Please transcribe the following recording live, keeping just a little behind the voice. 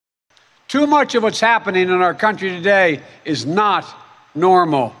Too much of what's happening in our country today is not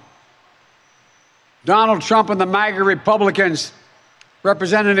normal. Donald Trump and the MAGA Republicans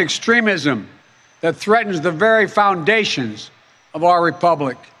represent an extremism that threatens the very foundations of our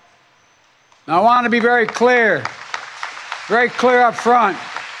republic. Now, I want to be very clear up front.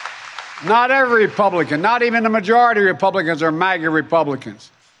 Not every Republican, not even the majority of Republicans are MAGA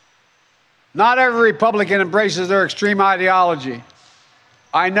Republicans. Not every Republican embraces their extreme ideology.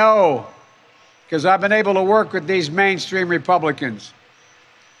 I know, because I've been able to work with these mainstream Republicans.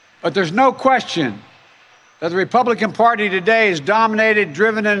 But there's no question that the Republican Party today is dominated,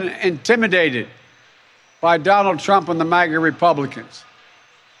 driven, and intimidated by Donald Trump and the MAGA Republicans.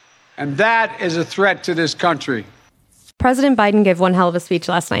 And that is a threat to this country. President Biden gave one hell of a speech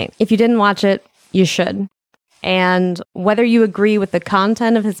last night. If you didn't watch it, you should. And whether you agree with the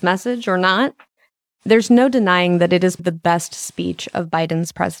content of his message or not, there's no denying that it is the best speech of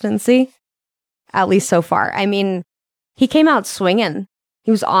Biden's presidency, at least so far. I mean, he came out swinging. He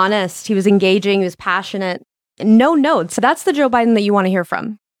was honest. He was engaging. He was passionate. No notes. So that's the Joe Biden that you want to hear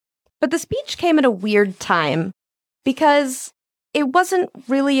from. But the speech came at a weird time because it wasn't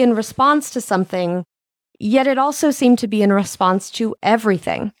really in response to something, yet it also seemed to be in response to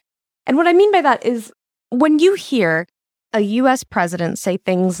everything. And what I mean by that is when you hear a U.S. president say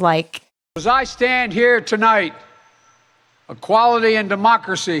things like, as I stand here tonight, equality and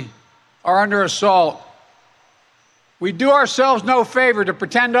democracy are under assault. We do ourselves no favor to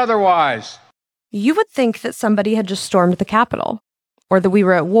pretend otherwise. You would think that somebody had just stormed the Capitol or that we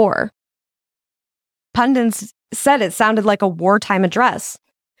were at war. Pundits said it sounded like a wartime address.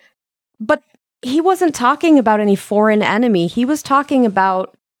 But he wasn't talking about any foreign enemy. He was talking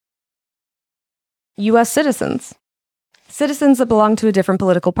about U.S. citizens that belong to a different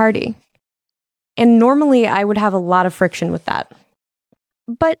political party. And normally I would have a lot of friction with that.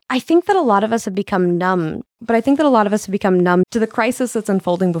 But I think that a lot of us have become numb. To the crisis that's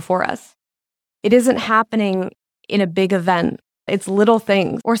unfolding before us. It isn't happening in a big event. It's little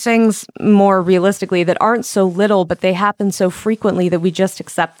things, or things more realistically that aren't so little, but they happen so frequently that we just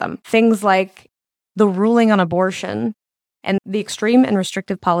accept them. Things like the ruling on abortion and the extreme and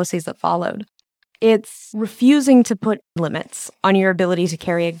restrictive policies that followed. It's refusing to put limits on your ability to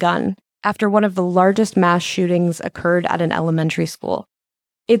carry a gun after one of the largest mass shootings occurred at an elementary school.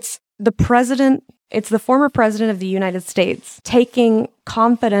 It's the former president of the United States taking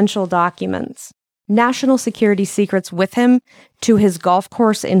confidential documents, national security secrets with him to his golf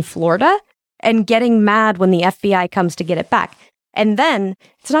course in Florida and getting mad when the FBI comes to get it back. And then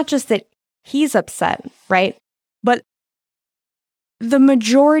it's not just that he's upset, right? But the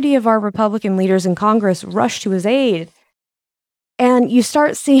majority of our Republican leaders in Congress rush to his aid. And you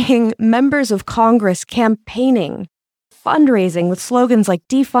start seeing members of Congress campaigning, fundraising with slogans like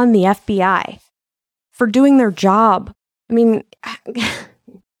defund the FBI for doing their job. I mean,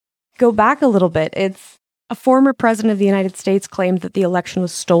 go back a little bit. It's a former president of the United States claimed that the election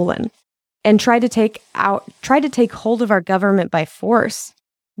was stolen and tried to take hold of our government by force.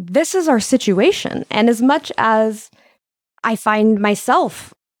 This is our situation. And as much as I find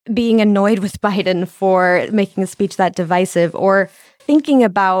myself being annoyed with Biden for making a speech that divisive or thinking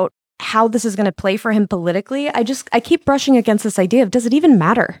about how this is going to play for him politically, I keep brushing against this idea of, does it even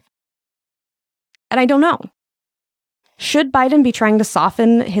matter? And I don't know. Should Biden be trying to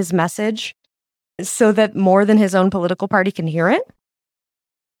soften his message so that more than his own political party can hear it?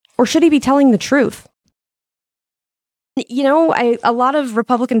 Or should he be telling the truth? You know, a lot of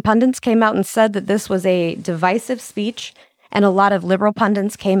Republican pundits came out and said that this was a divisive speech, and a lot of liberal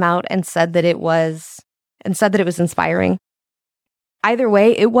pundits came out and said that it was inspiring. Either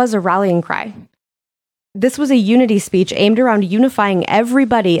way, it was a rallying cry. This was a unity speech aimed around unifying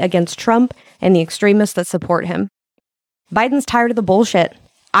everybody against Trump and the extremists that support him. Biden's tired of the bullshit.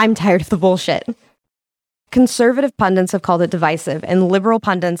 I'm tired of the bullshit. Conservative pundits have called it divisive, and liberal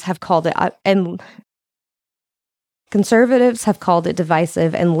pundits have called it, and conservatives have called it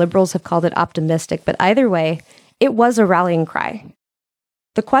divisive, and liberals have called it optimistic. But either way, it was a rallying cry.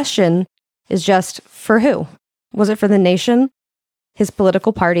 The question is just, for who? Was it for the nation, his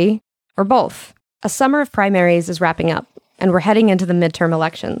political party, or both? A summer of primaries is wrapping up, and we're heading into the midterm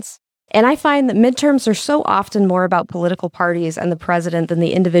elections. And I find that midterms are so often more about political parties and the president than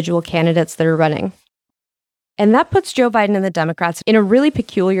the individual candidates that are running. And that puts Joe Biden and the Democrats in a really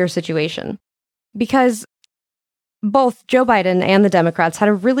peculiar situation, because both Joe Biden and the Democrats had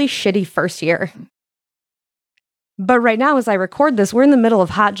a really shitty first year. But right now, as I record this, we're in the middle of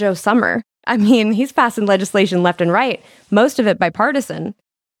Hot Joe summer. I mean, he's passing legislation left and right, most of it bipartisan,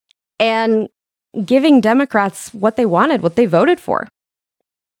 and giving Democrats what they wanted, what they voted for.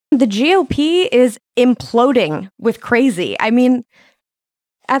 the GOP is imploding with crazy. I mean,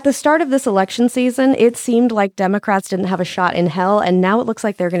 at the start of this election season, it seemed like Democrats didn't have a shot in hell, and now it looks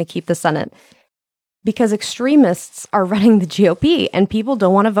like they're going to keep the Senate because extremists are running the GOP and people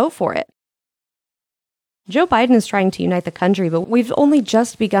don't want to vote for it. Joe Biden is trying to unite the country, but we've only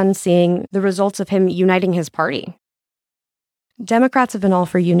just begun seeing the results of him uniting his party. Democrats have been all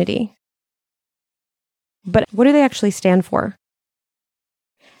for unity. But what do they actually stand for?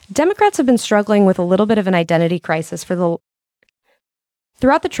 Democrats have been struggling with a little bit of an identity crisis throughout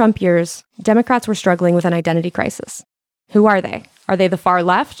the Trump years. Democrats were struggling with an identity crisis. Who are they? Are they the far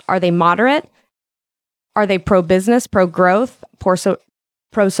left? Are they moderate? Are they pro-business, pro-growth,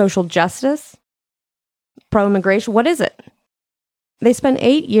 pro-social justice, pro-immigration? What is it? They spent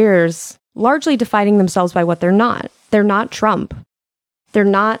 8 years largely defining themselves by what they're not. They're not Trump. They're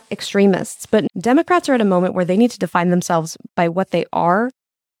not extremists. But Democrats are at a moment where they need to define themselves by what they are,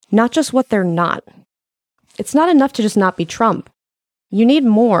 not just what they're not. It's not enough to just not be Trump. You need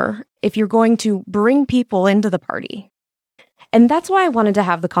more if you're going to bring people into the party. And that's why I wanted to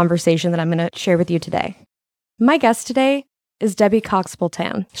have the conversation that I'm going to share with you today. My guest today is Debbie Cox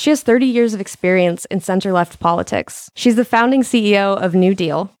Boltan. She has 30 years of experience in center-left politics. She's the founding CEO of New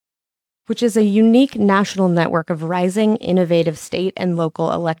Deal, which is a unique national network of rising, innovative state and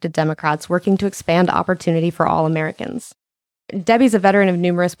local elected Democrats working to expand opportunity for all Americans. Debbie's a veteran of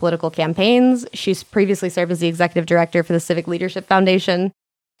numerous political campaigns. She's previously served as the executive director for the Civic Leadership Foundation,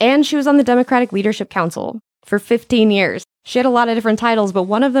 and she was on the Democratic Leadership Council for 15 years. She had a lot of different titles, but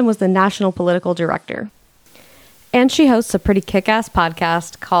one of them was the National Political Director. And she hosts a pretty kick-ass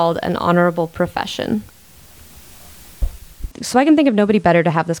podcast called An Honorable Profession. So I can think of nobody better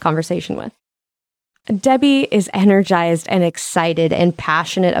to have this conversation with. Debbie is energized and excited and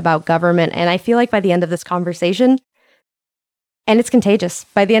passionate about government, and I feel like by the end of this conversation, and it's contagious,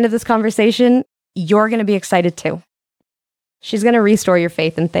 by the end of this conversation, you're going to be excited too. She's going to restore your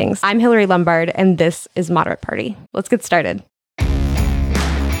faith in things. I'm Hillary Lombard, and this is Moderate Party. Let's get started.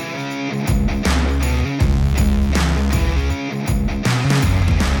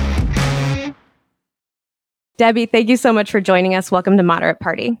 Debbie, thank you so much for joining us. Welcome to Moderate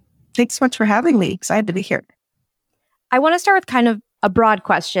Party. Thanks so much for having me. Excited to be here. I want to start with kind of a broad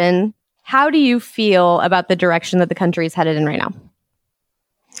question. How do you feel about the direction that the country is headed in right now?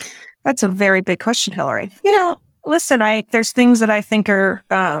 That's a very big question, Hillary. Listen, there's things that I think are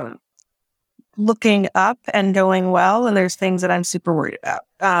looking up and going well, and there's things that I'm super worried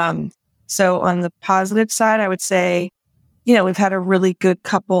about. So on the positive side, I would say, we've had a really good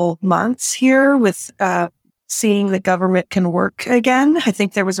couple months here with seeing the government can work again. I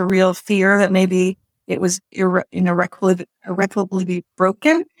think there was a real fear that maybe it was irreparably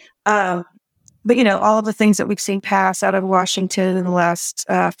broken. But, all of the things that we've seen pass out of Washington in the last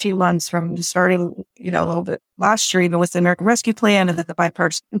few months, from starting, a little bit last year, even with the American Rescue Plan and then the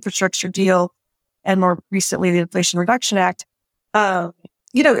bipartisan infrastructure deal, and more recently, the Inflation Reduction Act,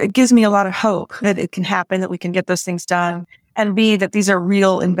 it gives me a lot of hope that it can happen, that we can get those things done, and B, that these are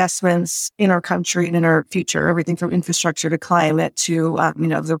real investments in our country and in our future, everything from infrastructure to climate to,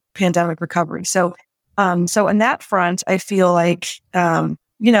 the pandemic recovery. So on that front, I feel like,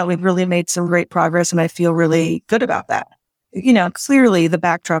 we've really made some great progress, and I feel really good about that. Clearly the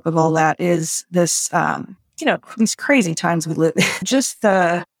backdrop of all that is this, these crazy times we live in. Just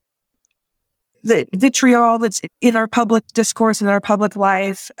the vitriol that's in our public discourse, in our public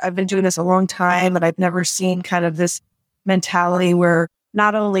life. I've been doing this a long time, and I've never seen kind of this mentality where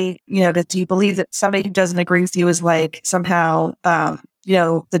not only, do you believe that somebody who doesn't agree with you is like somehow,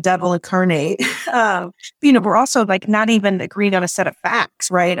 the devil incarnate. We're also like not even agreeing on a set of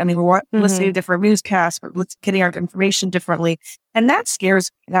facts, right? I mean, we're listening to different newscasts, we're getting our information differently. And that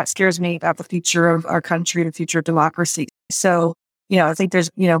scares me about the future of our country, the future of democracy. So, I think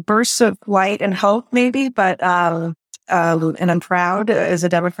there's, bursts of light and hope maybe, but, and I'm proud as a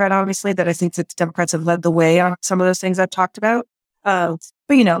Democrat, obviously, that I think that Democrats have led the way on some of those things I've talked about. But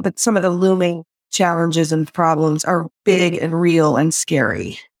some of the looming challenges and problems are big and real and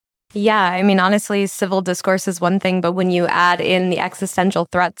scary. Yeah, I mean, honestly, civil discourse is one thing, but when you add in the existential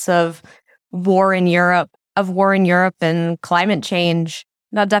threats of war in Europe and climate change,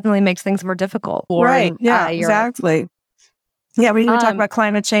 that definitely makes things more difficult. Right. Yeah, exactly. Yeah, we talk about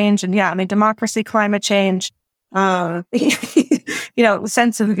climate change and democracy, climate change, sense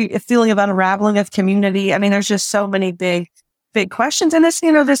of a feeling of unraveling of community. I mean, there's just so many big questions. And this,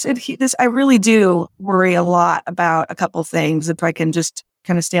 I really do worry a lot about a couple things. If I can just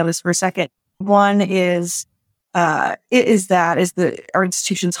kind of stay on this for a second. One is our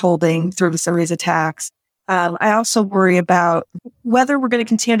institutions holding through some of these attacks. I also worry about whether we're going to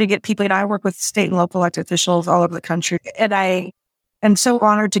continue to get people. And I work with state and local elected officials all over the country, and I am so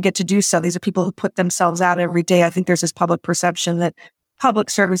honored to get to do so. These are people who put themselves out every day. I think there's this public perception that public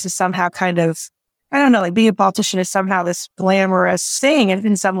service is somehow kind of, I don't know, like being a politician is somehow this glamorous thing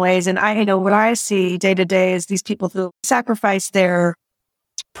in some ways. And I know what I see day to day is these people who sacrifice their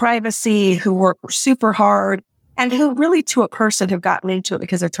privacy, who work super hard, and who really to a person have gotten into it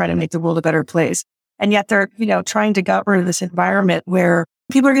because they're trying to make the world a better place. And yet they're, trying to govern this environment where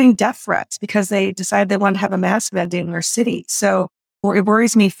people are getting death threats because they decide they want to have a mass mandate in their city. So it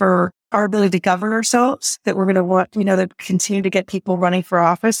worries me for our ability to govern ourselves, that we're going to want, to continue to get people running for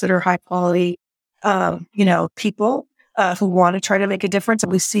office that are high quality, people who want to try to make a difference.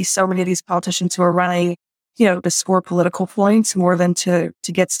 And we see so many of these politicians who are running, to score political points more than to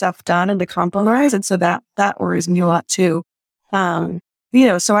get stuff done and to compromise. And so that worries me a lot too.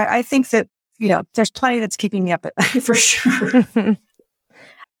 So I think that, there's plenty that's keeping me up at night for sure.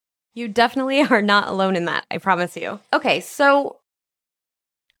 You definitely are not alone in that, I promise you. Okay, so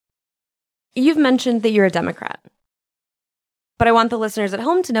you've mentioned that you're a Democrat, but I want the listeners at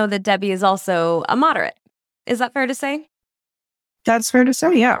home to know that Debbie is also a moderate. Is that fair to say? That's fair to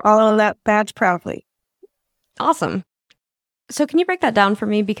say, yeah. I'll own that badge proudly. Awesome. So can you break that down for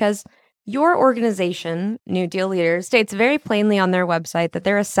me? Because your organization, New Deal Leaders, states very plainly on their website that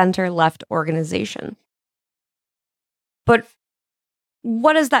they're a center-left organization. But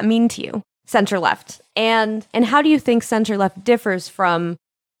what does that mean to you, center-left? And how do you think center-left differs from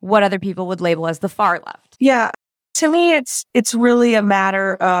what other people would label as the far left? Yeah, to me, it's really a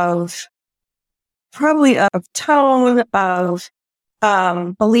matter of probably of tone, of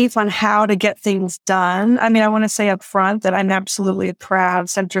belief on how to get things done. I mean, I want to say up front that I'm absolutely a proud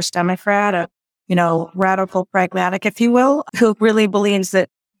centrist Democrat, a radical pragmatic, if you will, who really believes that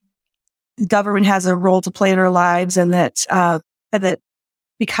government has a role to play in our lives, and that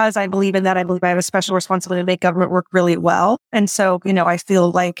because I believe in that, I believe I have a special responsibility to make government work really well. And so, I feel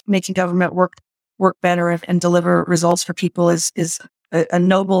like making government work better and deliver results for people is a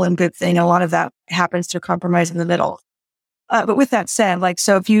noble and good thing. A lot of that happens through compromise in the middle. But with that said,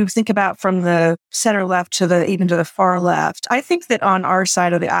 so if you think about from the center left to even to the far left, I think that on our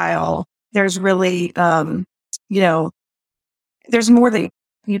side of the aisle, there's really, there's more that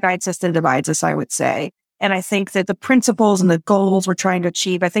unites us than divides us, I would say. And I think that the principles and the goals we're trying to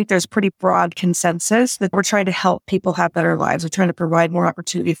achieve, I think there's pretty broad consensus that we're trying to help people have better lives. We're trying to provide more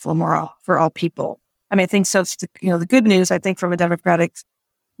opportunity for all people. I mean, I think so. The good news, I think, from a Democratic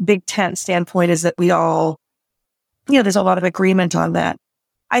big tent standpoint is that we all, there's a lot of agreement on that.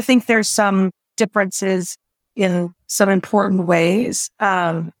 I think there's some differences in some important ways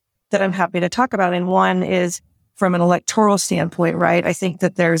that I'm happy to talk about. And one is from an electoral standpoint, right? I think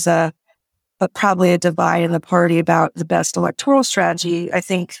that there's probably a divide in the party about the best electoral strategy. I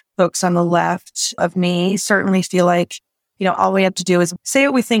think folks on the left of me certainly feel like, all we have to do is say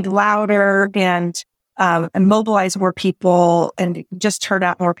what we think louder and mobilize more people and just turn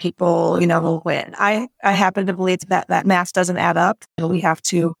out more people, will win. I happen to believe that math doesn't add up. We have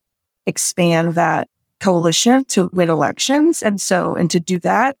to expand that coalition to win elections. And to do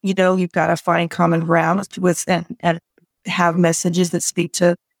that, you've got to find common ground with and have messages that speak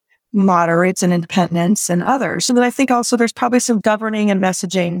to moderates and independents and others. So then I think also there's probably some governing and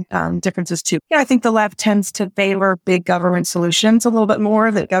messaging differences too. I think the left tends to favor big government solutions a little bit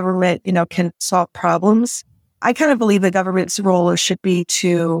more, that government, can solve problems. I kind of believe the government's role should be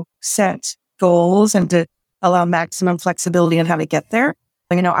to set goals and to allow maximum flexibility on how to get there.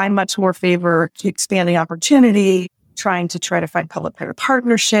 I'm much more favor expanding opportunity, trying to find public-private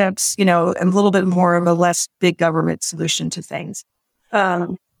partnerships, and a little bit more of a less big government solution to things.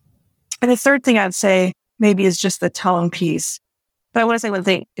 And the third thing I'd say maybe is just the tone piece. But I want to say one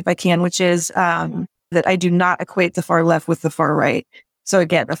thing, if I can, which is that I do not equate the far left with the far right. So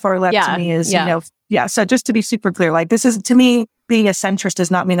again, the far left to me is, So just to be super clear, this is, to me, being a centrist does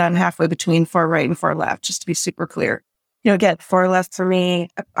not mean I'm halfway between far right and far left, just to be super clear. Again, far left for me,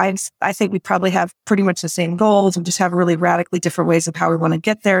 I think we probably have pretty much the same goals. We just have really radically different ways of how we want to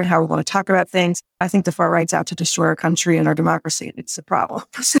get there and how we want to talk about things. I think the far right's out to destroy our country and our democracy, and it's a problem.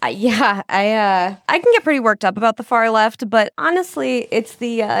 I can get pretty worked up about the far left, but honestly, it's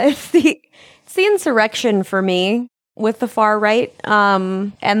the insurrection for me with the far right,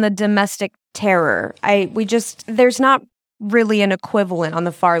 and the domestic terror. There's not really an equivalent on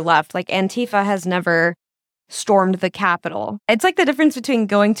the far left. Antifa has never stormed the Capitol. It's like the difference between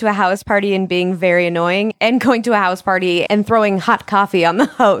going to a house party and being very annoying and going to a house party and throwing hot coffee on the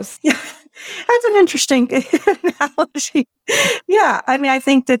host. Yeah, that's an interesting analogy. Yeah, I mean, I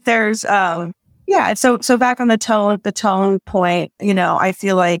think that there's, Yeah. So back on the tone point, I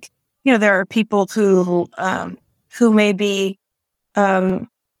feel like, there are people who maybe, have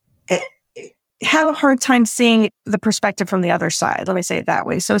a hard time seeing the perspective from the other side. Let me say it that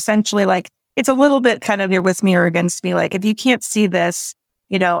way. So essentially, like, it's a little bit kind of you're with me or against me. Like, if you can't see this,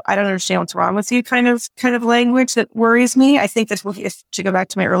 I don't understand what's wrong with you kind of language that worries me. I think that to go back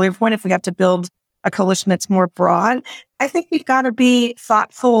to my earlier point, if we have to build a coalition that's more broad, I think we've got to be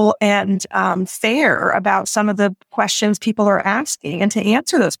thoughtful and fair about some of the questions people are asking and to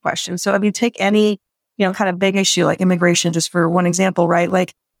answer those questions. So, I mean, take any, kind of big issue like immigration, just for one example, right?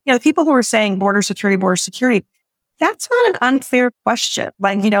 Like, the people who are saying border security, that's not an unfair question.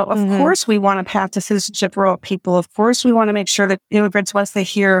 Like, of course we want a path to citizenship for all people. Of course we want to make sure that immigrants, once they're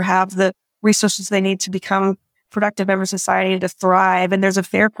here, have the resources they need to become productive members of society and to thrive. And there's a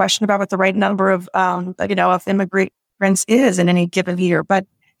fair question about what the right number of immigrants is in any given year. But,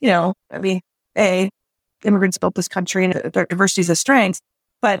 immigrants built this country and their diversity is a strength.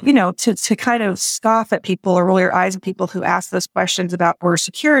 But, to kind of scoff at people or roll your eyes at people who ask those questions about border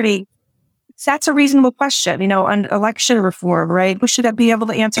security, that's a reasonable question, on election reform, right? We should be able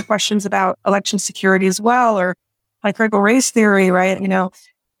to answer questions about election security as well, or like critical race theory, right?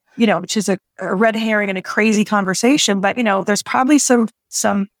 Which is a red herring and a crazy conversation. But, there's probably some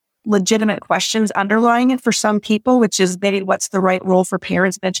legitimate questions underlying it for some people, which is maybe what's the right role for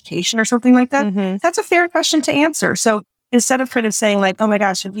parents in education or something like that. Mm-hmm. That's a fair question to answer. So instead of kind of saying like, oh my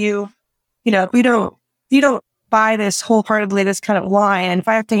gosh, if you don't buy this wholeheartedly, this kind of line, and if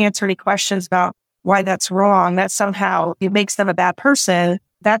I have to answer any questions about why that's wrong, that somehow it makes them a bad person,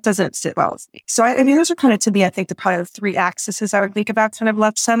 that doesn't sit well with me. So I mean, those are kind of, to me, I think probably the three axes I would think about kind of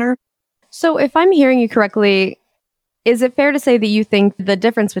left center. So if I'm hearing you correctly, is it fair to say that you think the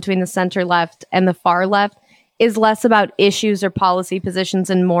difference between the center left and the far left is less about issues or policy positions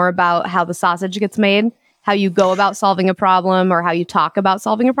and more about how the sausage gets made? How you go about solving a problem or how you talk about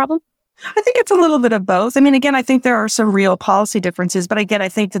solving a problem? I think it's a little bit of both. I mean, again, I think there are some real policy differences, but again, I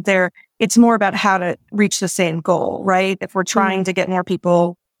think that it's more about how to reach the same goal, right? If we're trying to get more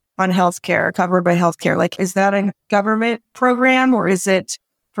people on healthcare, covered by healthcare, like, is that a government program or is it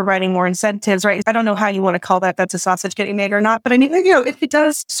providing more incentives, right? I don't know how you want to call that. That's a sausage getting made or not, but I mean, it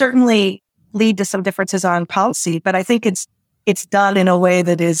does certainly lead to some differences on policy, but I think it's done in a way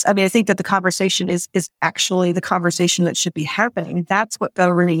that is, I mean, I think that the conversation is actually the conversation that should be happening. That's what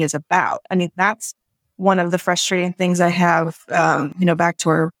governing is about. I mean, that's one of the frustrating things I have, back to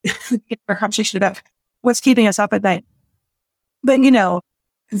our conversation about what's keeping us up at night. But,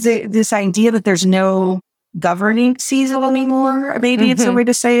 this idea that there's no governing season anymore, maybe it's a way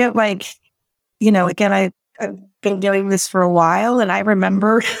to say it. Like, again, I've been doing this for a while, and I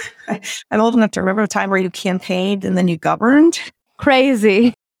remember, I'm old enough to remember a time where you campaigned and then you governed.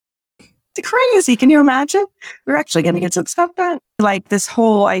 Crazy. It's crazy. Can you imagine? We're actually going to get some stuff done. Like this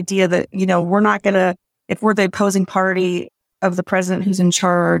whole idea that, we're not going to, if we're the opposing party of the president who's in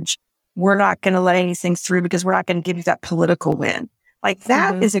charge, we're not going to let anything through because we're not going to give you that political win. Like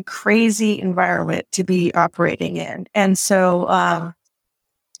that is a crazy environment to be operating in. And so,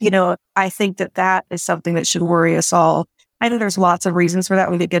 I think that is something that should worry us all. I know there's lots of reasons for that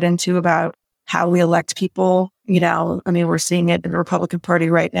we could get into about how we elect people. I mean, we're seeing it in the Republican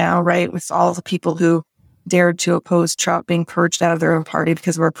Party right now, right? With all the people who dared to oppose Trump being purged out of their own party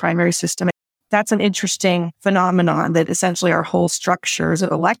because of our primary system. That's an interesting phenomenon that essentially our whole structures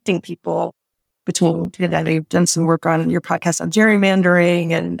of electing people between, you've done some work on your podcast on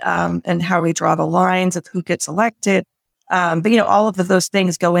gerrymandering and how we draw the lines of who gets elected. But, all of those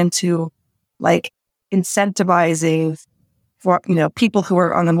things go into like incentivizing for, people who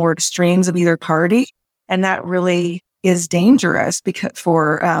are on the more extremes of either party. And that really is dangerous because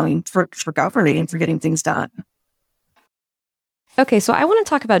for governing and for getting things done. Okay. So I want to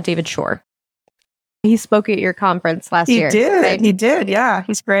talk about David Shor. He spoke at your conference last year. Right? He did. Yeah.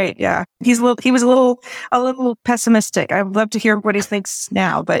 He's great. Yeah. He was a little pessimistic. I'd love to hear what he thinks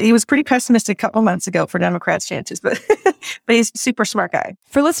now, but he was pretty pessimistic a couple months ago for Democrats' chances, but he's a super smart guy.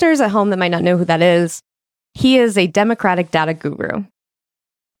 For listeners at home that might not know who that is, he is a Democratic data guru.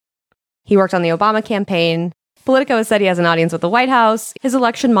 He worked on the Obama campaign. Politico has said he has an audience with the White House. His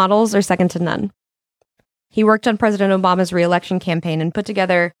election models are second to none. He worked on President Obama's re-election campaign and put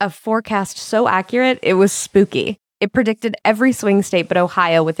together a forecast so accurate, it was spooky. It predicted every swing state but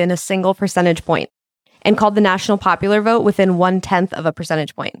Ohio within a single percentage point and called the national popular vote within 1/10 of a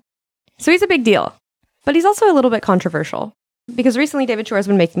percentage point. So he's a big deal. But he's also a little bit controversial because recently David Shor has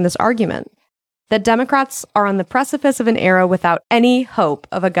been making this argument that Democrats are on the precipice of an era without any hope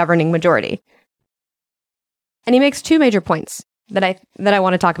of a governing majority. And he makes two major points that I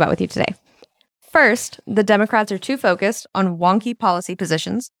want to talk about with you today. First, the Democrats are too focused on wonky policy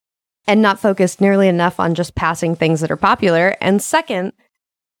positions and not focused nearly enough on just passing things that are popular. And second,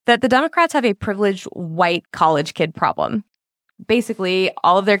 that the Democrats have a privileged white college kid problem. Basically,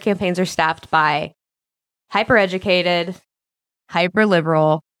 all of their campaigns are staffed by hyper-educated,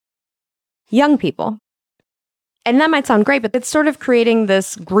 hyper-liberal, young people. And that might sound great, but it's sort of creating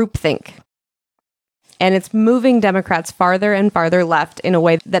this groupthink. And it's moving Democrats farther and farther left in a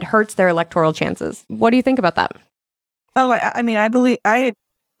way that hurts their electoral chances. What do you think about that? Oh, I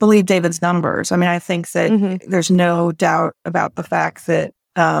believe David's numbers. I mean, I think that there's no doubt about the fact that,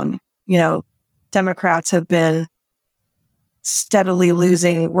 Democrats have been steadily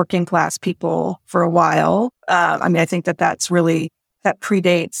losing working class people for a while. I think that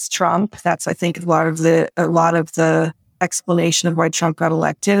predates Trump. That's, I think, a lot of the explanation of why Trump got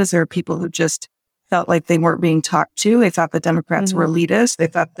elected is there are people who just felt like they weren't being talked to. They thought that Democrats were elitist. They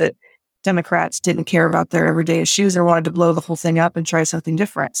thought that Democrats didn't care about their everyday issues or wanted to blow the whole thing up and try something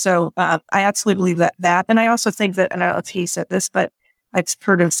different. So I absolutely believe that. And I also think that, and I don't know if he said this, but I've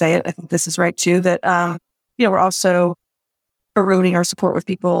heard him say it. I think this is right too, that, we're also eroding our support with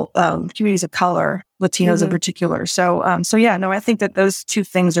people, communities of color, Latinos in particular. So I think that those two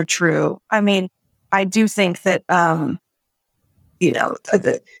things are true. I mean, I do think that,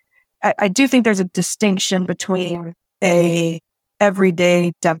 I do think there's a distinction between a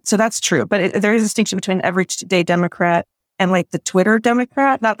everyday, so that's true, but there is a distinction between an everyday Democrat and like the Twitter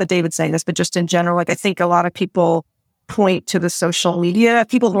Democrat. Not that David's saying this, but just in general, like I think a lot of people point to the social media,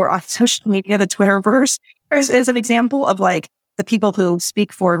 people who are on social media, the Twitterverse, as an example of like the people who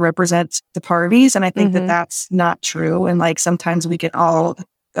speak for and represent the parties. And I think that that's not true. And like sometimes we get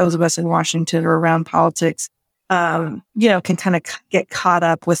those of us in Washington or around politics, can kind of get caught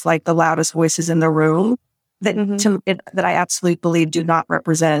up with like the loudest voices in the room that I absolutely believe do not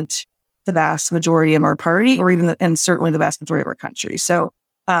represent the vast majority of our party or even, and certainly the vast majority of our country. So,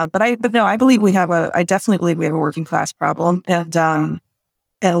 I definitely believe we have a working class problem and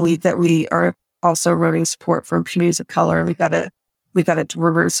we are also eroding support from communities of color. We've got to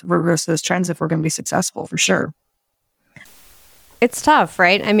reverse those trends if we're going to be successful, for sure. It's tough,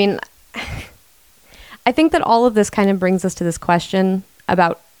 right? I mean, I think that all of this kind of brings us to this question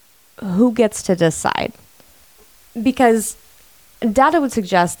about who gets to decide. Because data would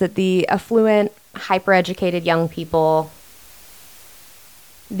suggest that the affluent, hyper-educated young people,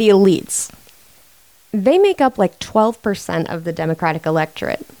 the elites, they make up like 12% of the Democratic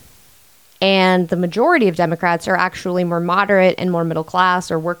electorate. And the majority of Democrats are actually more moderate and more middle class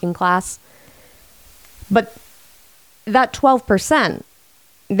or working class. But that 12%,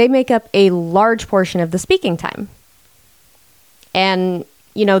 they make up a large portion of the speaking time. And,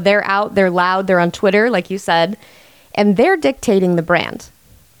 they're out, they're loud, they're on Twitter, like you said, and they're dictating the brand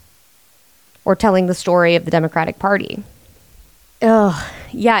or telling the story of the Democratic Party.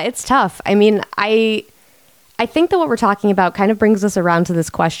 Yeah, it's tough. I mean, I think that what we're talking about kind of brings us around to this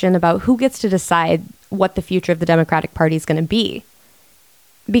question about who gets to decide what the future of the Democratic Party is going to be.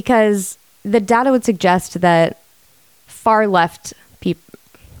 Because the data would suggest that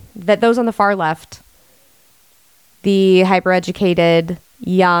that those on the far left, the hyper-educated,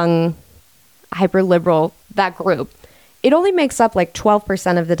 young, hyper-liberal, that group, it only makes up like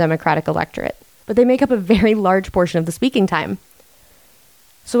 12% of the Democratic electorate, but they make up a very large portion of the speaking time.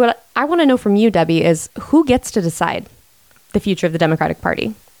 So what I want to know from you, Debbie, is who gets to decide the future of the Democratic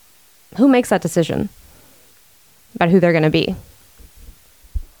Party? Who makes that decision about who they're going to be?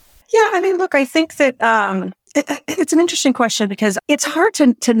 Yeah, I mean, look, I think that it's an interesting question because it's hard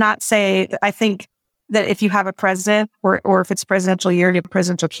to not say, I think that if you have a president or if it's presidential year and you have a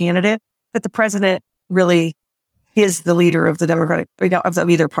presidential candidate, that the president really is the leader of the Democratic, of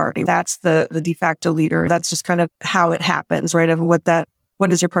either party. That's the de facto leader. That's just kind of how it happens, right? Of what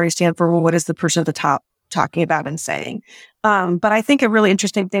does your party stand for? Well, what is the person at the top talking about and saying? But I think a really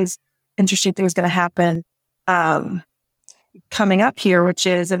interesting thing is going to happen coming up here, which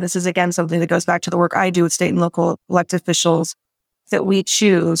is, and this is again something that goes back to the work I do with state and local elected officials that we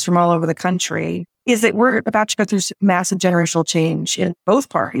choose from all over the country, is that we're about to go through massive generational change in both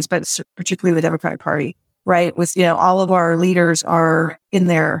parties, but particularly the Democratic Party, right? With, all of our leaders are in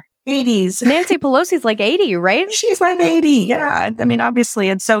their 80s. Nancy Pelosi's like 80, right? She's like 80. Yeah. I mean, obviously.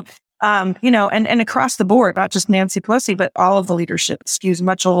 And so, and across the board, not just Nancy Pelosi, but all of the leadership skews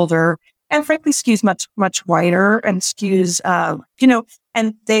much older and frankly skews much, much whiter and skews, I'm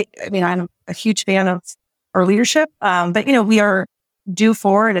a huge fan of our leadership. But we are due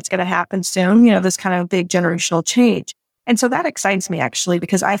for, and it's going to happen soon, this kind of big generational change. And so that excites me actually,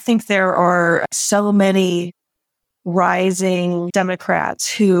 because I think there are so many rising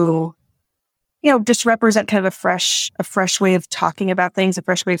Democrats who just represent kind of a fresh way of talking about things, a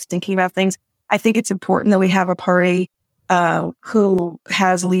fresh way of thinking about things. I think it's important that we have a party who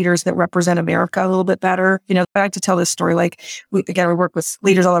has leaders that represent America a little bit better. I like to tell this story. Like, we work with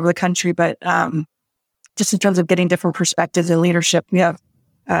leaders all over the country, but just in terms of getting different perspectives in leadership, we have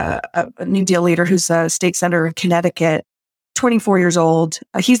a New Deal leader who's a state senator in Connecticut, 24 years old.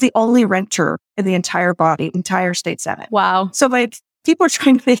 He's the only renter in the entire state Senate. Wow. So like, people are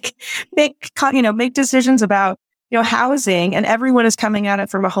trying to make decisions about, housing, and everyone is coming at it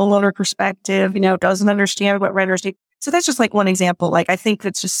from a homeowner perspective, doesn't understand what renters need. So that's just like one example. Like, I think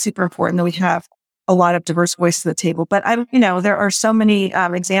it's just super important that we have a lot of diverse voices at the table. But there are so many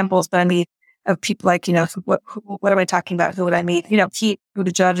examples, but I mean, of people like, what am I talking about? Who would I mean? Pete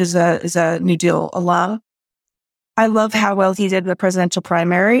Buttigieg is a New Deal alum. I love how well he did in the presidential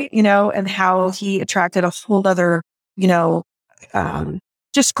primary, and how he attracted a whole other,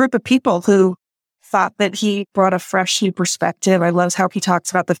 just group of people who thought that he brought a fresh new perspective. I love how he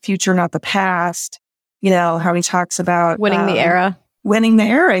talks about the future, not the past. How he talks about winning the era. Winning the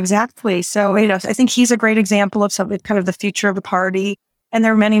era, exactly. So, I think he's a great example of something kind of the future of the party. And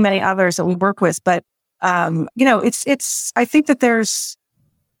there are many, many others that we work with. But, it's, I think that there's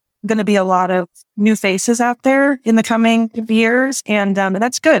going to be a lot of new faces out there in the coming years. And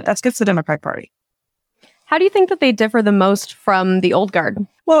that's good. That's good for the Democratic Party. How do you think that they differ the most from the old guard?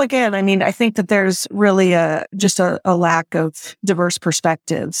 Well, again, I mean, I think that there's really just a lack of diverse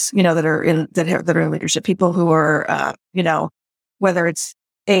perspectives, that are in leadership. People who are, whether it's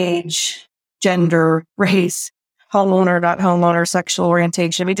age, gender, race, homeowner, not homeowner, sexual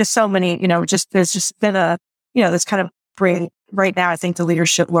orientation. I mean, just so many, there's just been this kind of right now. I think the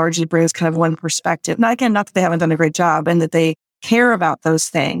leadership largely brings kind of one perspective. Not that they haven't done a great job and that they care about those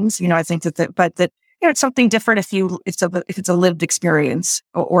things. I think that it's something different if it's a lived experience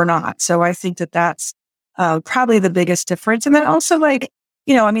or not. So I think that that's probably the biggest difference. And then also, like,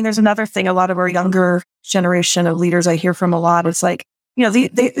 there's another thing. A lot of our younger generation of leaders I hear from a lot. It's like,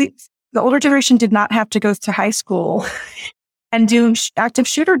 the older generation did not have to go to high school and do active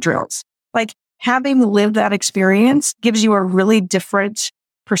shooter drills. Like, having lived that experience gives you a really different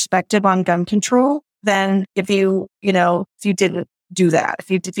perspective on gun control than if you didn't do that. If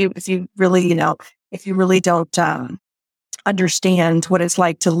you really don't understand what it's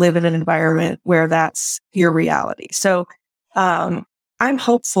like to live in an environment where that's your reality. So I'm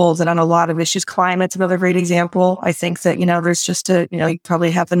hopeful that on a lot of issues, climate's another great example. I think that, there's just you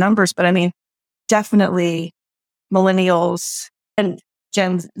probably have the numbers, but I mean, definitely millennials and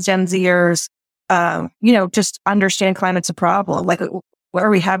Gen Zers, just understand climate's a problem. Like, what are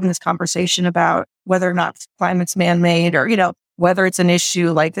we having this conversation about whether or not climate's man-made or, whether it's an issue,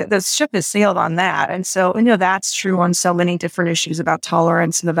 like the ship has sailed on that. And so, that's true on so many different issues about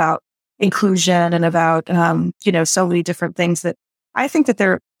tolerance and about inclusion and about, so many different things that I think that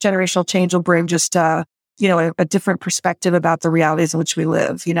their generational change will bring just, a different perspective about the realities in which we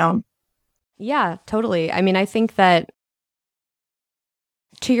live, Yeah, totally. I mean, I think that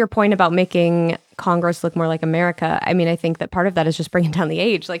to your point about making Congress look more like America, I mean, I think that part of that is just bringing down the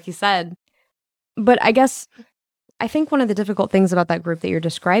age, like you said. But I think one of the difficult things about that group that you're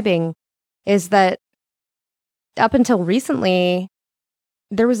describing is that up until recently,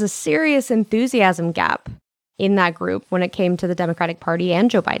 there was a serious enthusiasm gap in that group when it came to the Democratic Party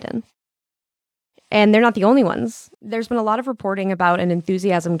and Joe Biden. And they're not the only ones. There's been a lot of reporting about an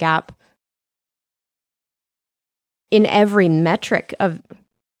enthusiasm gap in every metric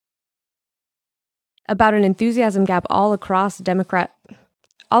about an enthusiasm gap all across the Democratic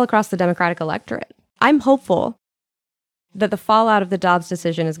electorate. I'm hopeful that the fallout of the Dobbs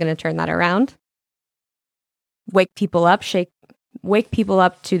decision is going to turn that around, wake people up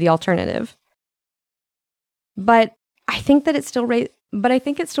to the alternative. But I think that it still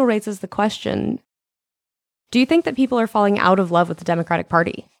raises the question: do you think that people are falling out of love with the Democratic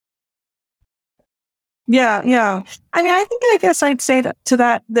Party? Yeah. I mean, I guess I'd say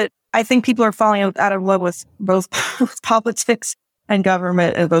that I think people are falling out of love with both politics and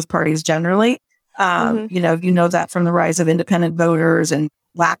government and both parties generally. That from the rise of independent voters and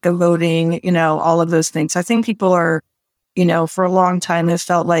lack of voting, all of those things. I think people are, for a long time, have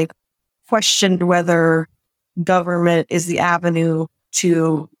felt like questioned whether government is the avenue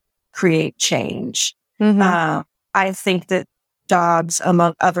to create change. Mm-hmm. I think that Dobbs,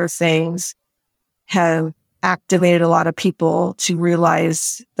 among other things, have activated a lot of people to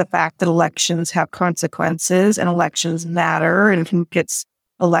realize the fact that elections have consequences and elections matter, and who gets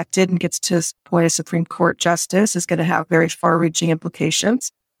elected and gets to appoint a Supreme Court justice is going to have very far-reaching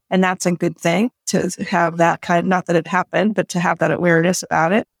implications. And that's a good thing to have that not that it happened, but to have that awareness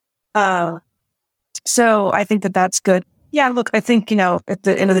about it. So I think that that's good. Yeah, look, I think, at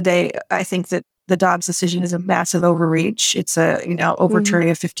the end of the day, I think that the Dobbs decision is a massive overreach. It's a, overturning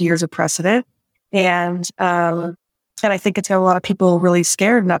of 50 years of precedent. And I think it's got a lot of people really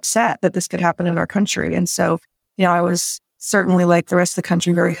scared and upset that this could happen in our country. And so, I was certainly, like the rest of the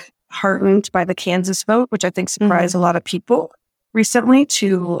country, very heartened by the Kansas vote, which I think surprised a lot of people recently,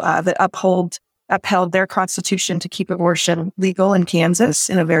 that upheld their constitution to keep abortion legal in Kansas,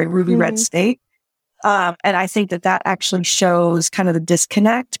 in a very ruby red state. And I think that actually shows kind of the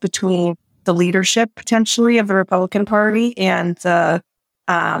disconnect between the leadership potentially of the Republican Party and the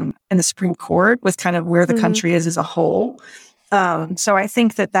Supreme Court with kind of where the country is as a whole. So I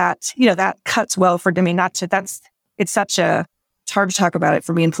think that cuts well for, it's hard to talk about it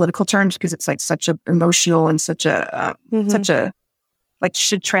for me in political terms, because it's like such a emotional and such a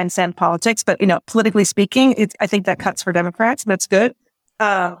should transcend politics. But, politically speaking, I think that cuts for Democrats. And that's good.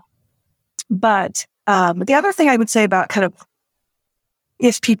 But the other thing I would say about kind of,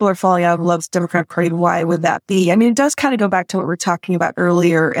 if people are falling out of love with the Democratic Party, why would that be? I mean, it does kind of go back to what we were talking about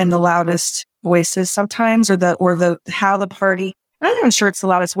earlier, and the loudest voices sometimes, or how the party, I'm not even sure it's the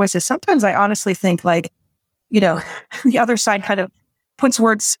loudest voices. Sometimes I honestly think the other side kind of puts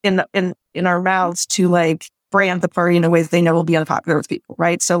words in our mouths to brand the party in a way that they know will be unpopular with people.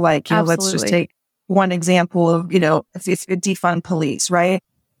 Right. So let's just take one example of, if defund police, right?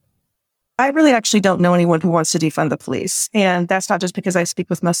 I really actually don't know anyone who wants to defund the police. And that's not just because I speak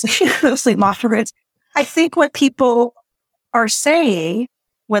with mostly moderates. I think what people are saying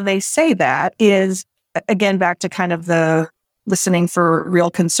when they say that is, again, back to kind of the listening for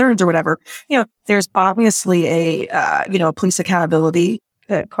real concerns or whatever. There's obviously a police accountability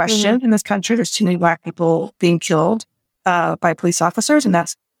question in this country. There's too many Black people being killed by police officers, and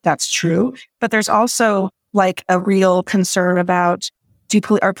that's true. But there's also a real concern about,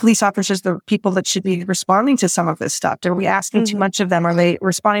 are police officers the people that should be responding to some of this stuff? Are we asking too much of them? Are they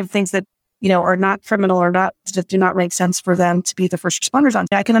responding to things that, are not criminal or that do not make sense for them to be the first responders on?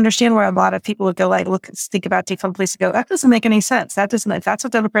 I can understand why a lot of people would go think about defund police and go, that doesn't make any sense. If that's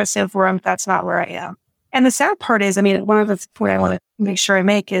what Democrats stand for, that's not where I am. And the sad part is, one of the points I want to make sure I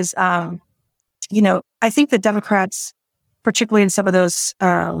make is, I think the Democrats, particularly in some of those,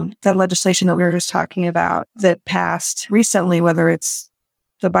 that legislation that we were just talking about that passed recently, whether it's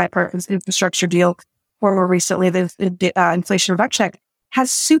the bipartisan infrastructure deal or more recently the Inflation Reduction Act, has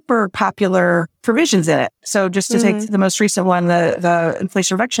super popular provisions in it. So just to take the most recent one, the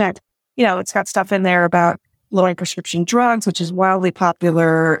Inflation Reduction Act, it's got stuff in there about lowering prescription drugs, which is wildly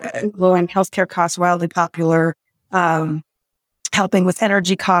popular, lowering healthcare costs, wildly popular, helping with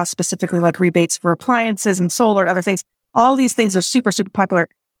energy costs, specifically like rebates for appliances and solar and other things. All these things are super, super popular.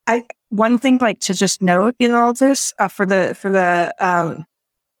 One thing to just note in all of this, for the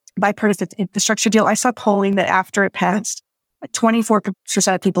bipartisan infrastructure deal, I saw polling that after it passed,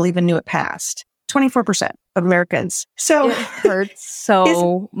 24% of people even knew it passed. 24% of Americans. So it hurts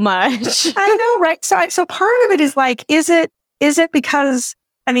so much. I know, right? So part of it is is it because,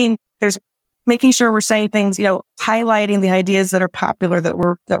 there's making sure we're saying things, highlighting the ideas that are popular, that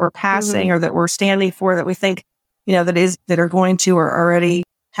we're passing or that we're standing for, that we think, that are going to or already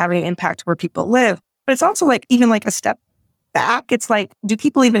having an impact where people live. But it's also even a step back. It's do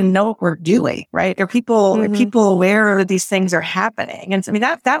people even know what we're doing, right? Are people aware that these things are happening? And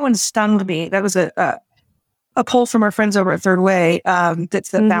that one stunned me. That was a poll from our friends over at Third Way that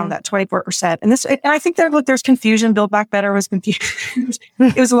found that 24%. And I think there's confusion. Build Back Better was confused.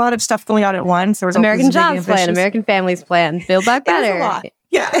 It was a lot of stuff going on at once. There was American Jobs Plan, American Families Plan, Build Back Better. It was a lot.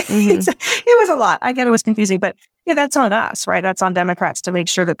 Yeah, it was a lot. I get it was confusing, but yeah, that's on us, right? That's on Democrats to make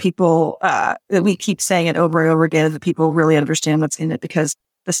sure that people, that we keep saying it over and over again, that people really understand what's in it, because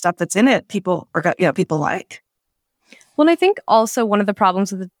the stuff that's in it, people like. Well, and I think also one of the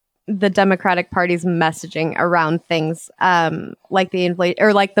problems with the Democratic Party's messaging around things like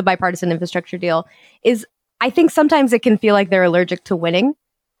the bipartisan infrastructure deal is, I think sometimes it can feel like they're allergic to winning.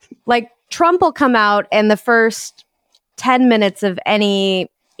 Trump will come out and the first 10 minutes of any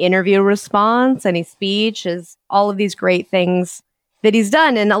interview response, any speech, is all of these great things that he's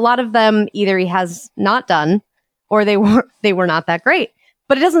done. And a lot of them either he has not done or they were not that great.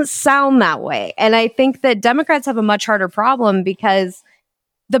 But it doesn't sound that way. And I think that Democrats have a much harder problem because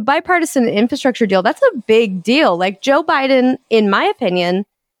the bipartisan infrastructure deal, that's a big deal. Joe Biden, in my opinion,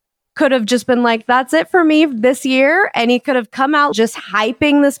 could have just been that's it for me this year. And he could have come out just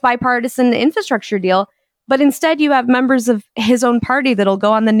hyping this bipartisan infrastructure deal. But instead, you have members of his own party that'll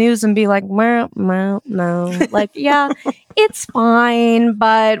go on the news and be well, no. Yeah, it's fine.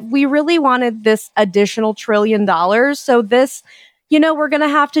 But we really wanted this additional $1 trillion. So this, we're going to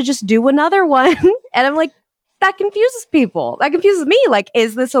have to just do another one. And I'm like, that confuses people. That confuses me. Like,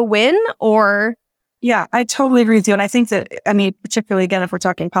 is this a win or? Yeah, I totally agree with you. And I think that, particularly again, if we're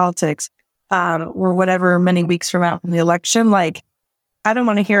talking politics, or whatever, many weeks from out from the election, like, I don't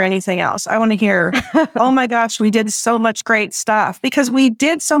want to hear anything else. I want to hear, oh my gosh, we did so much great stuff, because we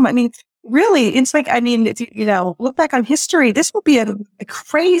did so much. Really, it's like, if you look back on history, this will be a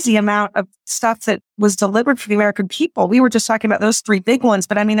crazy amount of stuff that was delivered for the American people. We were just talking about those three big ones,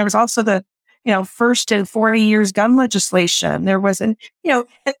 but there was also the, first in 40 years gun legislation. There was, and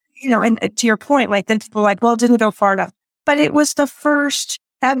to your point, like, then people were like, well, it didn't go far enough, but it was the first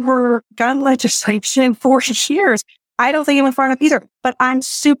ever gun legislation in 40 years. I don't think it went far enough either, but I'm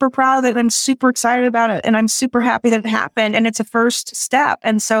super proud of it. I'm super excited about it. And I'm super happy that it happened. And it's a first step.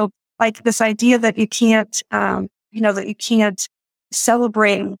 And so, like, this idea that you can't, that you can't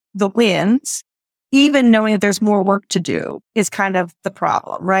celebrate the wins, even knowing that there's more work to do, is kind of the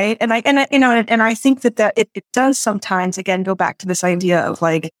problem, right? And I think that it does sometimes, again, go back to this idea of,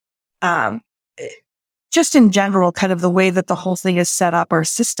 like, just in general, kind of the way that the whole thing is set up, our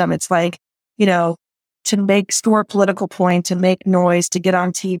system. It's like, to score a political point, to make noise, to get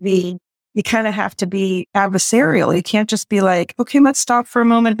on TV, you kind of have to be adversarial. You can't just be like, okay, let's stop for a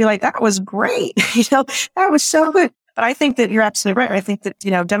moment and be like, that was great. That was so good. But I think that you're absolutely right. I think that,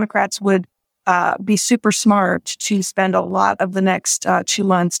 Democrats would be super smart to spend a lot of the next 2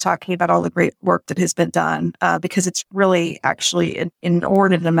 months talking about all the great work that has been done, because it's really actually an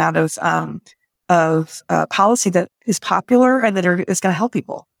inordinate amount of policy that is popular and that is going to help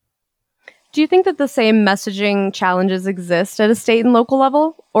people. Do you think that the same messaging challenges exist at a state and local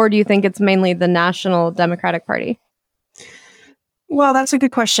level, or do you think it's mainly the National Democratic Party? Well, that's a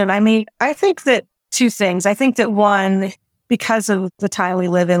good question. I think that two things. I think that one, because of the time we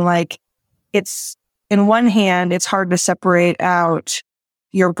live in, like, it's, in one hand, it's hard to separate out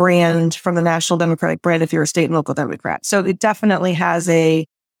your brand from the National Democratic brand if you're a state and local Democrat. So it definitely has a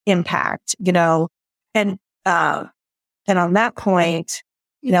impact, and on that point,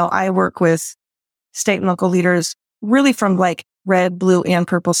 I work with state and local leaders really from, like, red, blue, and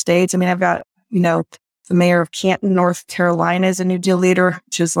purple states. I've got, the mayor of Canton, North Carolina is a New Deal leader,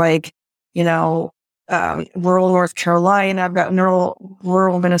 which is like, rural North Carolina. I've got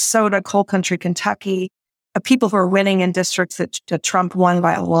rural Minnesota, coal country Kentucky, people who are winning in districts that Trump won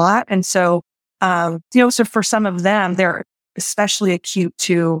by a lot. And so, so for some of them, they're especially acute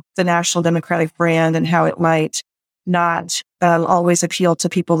to the National Democratic brand and how it might not always appeal to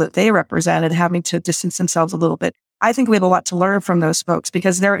people that they represent, and having to distance themselves a little bit. I think we have a lot to learn from those folks,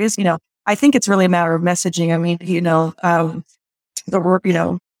 because there is, I think it's really a matter of messaging. The work,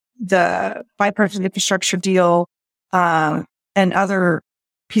 the bipartisan infrastructure deal, and other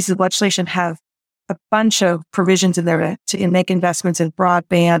pieces of legislation have a bunch of provisions in there to make investments in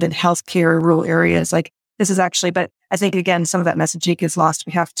broadband and healthcare in rural areas. Like, this is actually, but I think, again, some of that messaging gets lost.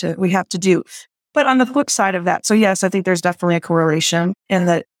 We have to do. But on the flip side of that, so yes, I think there's definitely a correlation, in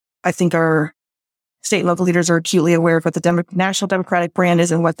that I think our state and local leaders are acutely aware of what the National Democratic brand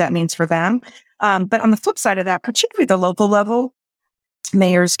is and what that means for them. But on the flip side of that, particularly the local level,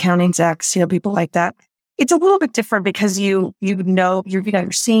 mayors, county execs, people like that, it's a little bit different, because you're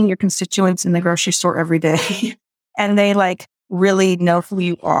seeing your constituents in the grocery store every day, and they, like, really know who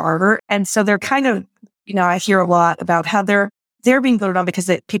you are, and so they're kind of, I hear a lot about how they're being voted on because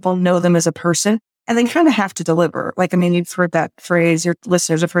people know them as a person, and they kind of have to deliver. Like, you've heard that phrase, your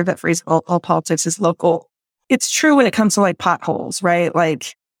listeners have heard that phrase, all politics is local. It's true when it comes to, like, potholes, right?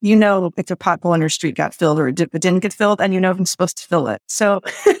 Like, if a pothole on your street got filled or it didn't get filled, and who's supposed to fill it. So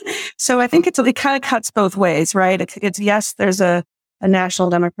I think it kind of cuts both ways, right? It's yes, there's a National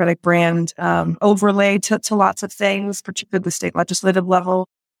Democratic brand overlay to lots of things, particularly the state legislative level,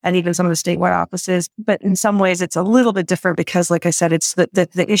 and even some of the statewide offices. But in some ways, it's a little bit different, because, like I said, it's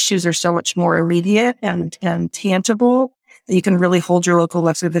the issues are so much more immediate and tangible that you can really hold your local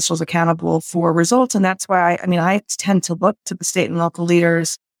elected officials accountable for results. And that's why I tend to look to the state and local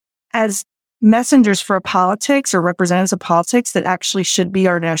leaders as messengers for politics, or representatives of politics, that actually should be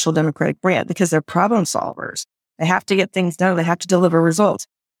our National Democratic brand, because they're problem solvers. They have to get things done. They have to deliver results.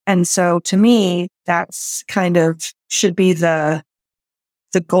 And so, to me, that's kind of should be the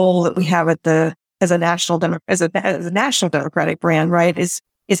goal that we have as a national Democratic brand, right? Is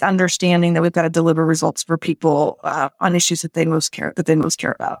understanding that we've got to deliver results for people on issues that they most care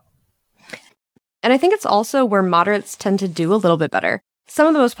about. And I think it's also where moderates tend to do a little bit better. Some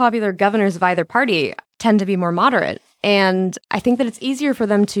of the most popular governors of either party tend to be more moderate. And I think that it's easier for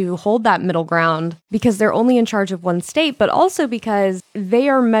them to hold that middle ground because they're only in charge of one state, but also because they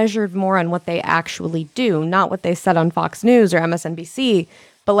are measured more on what they actually do, not what they said on Fox News or MSNBC,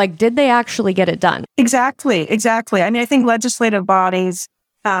 but like, did they actually get it done? Exactly. I mean, I think legislative bodies,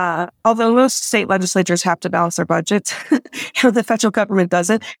 although most state legislatures have to balance their budgets, the federal government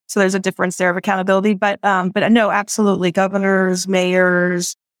doesn't. So there's a difference there of accountability. But no, absolutely. Governors,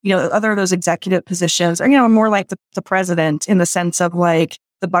 mayors, other of those executive positions are, more like the president in the sense of like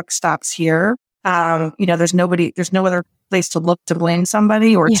the buck stops here. There's no other place to look to blame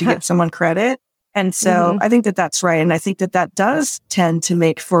somebody or to give someone credit. And so I think that that's right. And I think that that does tend to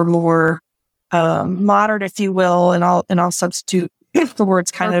make for more modern, if you will, and I'll substitute the words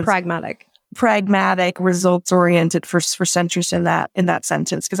kind of pragmatic, results oriented for centrists in that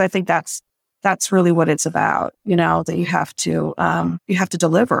sentence. Because I think that's really what it's about, that you have to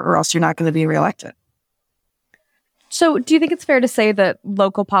deliver or else you're not going to be reelected. So do you think it's fair to say that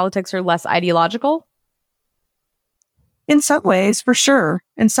local politics are less ideological? In some ways, for sure.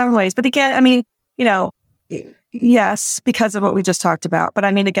 In some ways. But again, I mean, yes, because of what we just talked about. But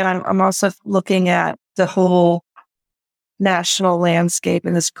I mean, again, I'm also looking at the whole national landscape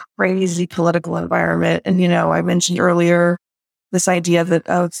in this crazy political environment. And, I mentioned earlier this idea that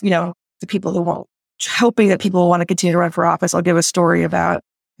of, the people who won't, hoping that people will want to continue to run for office. I'll give a story about,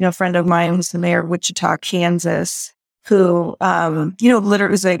 a friend of mine who's the mayor of Wichita, Kansas, who,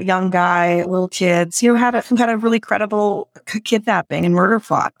 literally was a young guy, little kids, had a really credible kidnapping and murder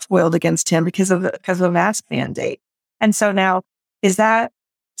plot foiled against him because of a mask mandate. And so now is that,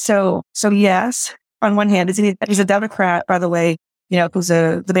 so yes, on one hand, he's a Democrat, by the way, who's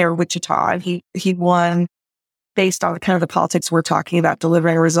the mayor of Wichita, and he won based on kind of the politics we're talking about,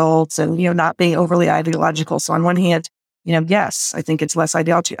 delivering results and, not being overly ideological. So on one hand, yes, I think it's less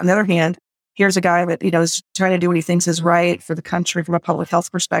ideology. On the other hand, here's a guy that, is trying to do what he thinks is right for the country from a public health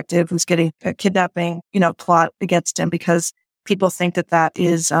perspective, who's getting a kidnapping, plot against him because people think that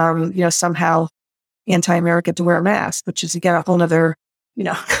is, somehow anti-American to wear a mask, which is, again, a whole nother,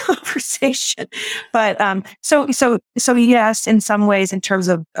 conversation. But, so yes, in some ways, in terms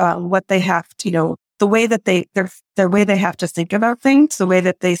of, what they have to, the way that the way they have to think about things, the way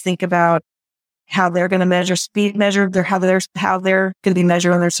that they think about how they're going to how they're going to be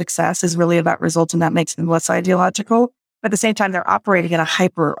measuring their success is really about results, and that makes them less ideological. But at the same time, they're operating in a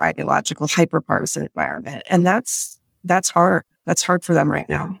hyper ideological, hyper partisan environment, and that's hard. That's hard for them right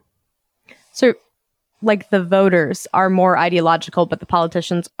now. So, like, the voters are more ideological, but the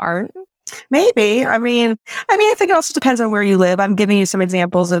politicians aren't? Maybe. I mean, I think it also depends on where you live. I'm giving you some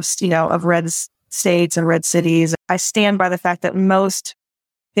examples of red states and red cities. I stand by the fact that most,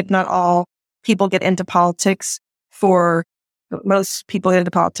 if not all, people get into politics I'll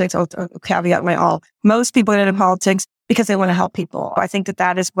caveat my all. Most people get into politics because they want to help people. I think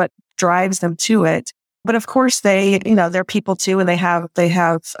that is what drives them to it. But of course they're people too, and they have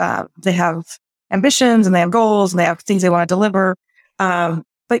ambitions and they have goals and they have things they want to deliver. But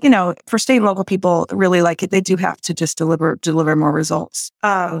for state and local people, really, like, they do have to just deliver more results.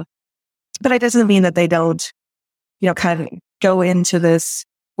 But it doesn't mean that they don't, kind of go into this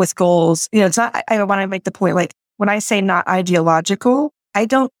with goals. It's not, I want to make the point, like, when I say not ideological, I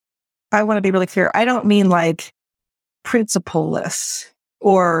want to be really clear. I don't mean like principleless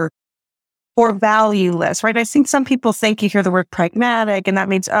or valueless, right? I think some people think you hear the word pragmatic and that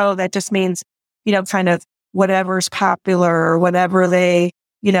means, that just means, kind of whatever's popular or whatever they,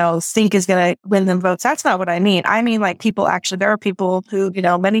 think is going to win them votes. That's not what I mean. I mean, like, there are people who,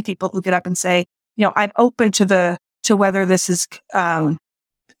 many people who get up and say, I'm open to whether this is,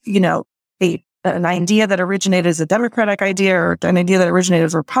 an idea that originated as a Democratic idea or an idea that originated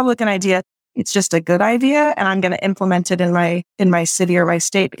as a Republican idea. It's just a good idea, and I'm going to implement it in my city or my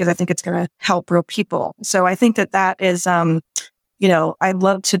state because I think it's going to help real people. So I think that is, I'd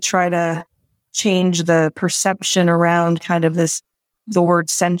love to try to change the perception around kind of the word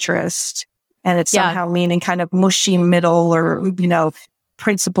centrist, and it's somehow meaning kind of mushy middle or,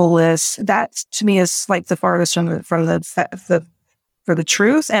 principleless. That to me is like the farthest from the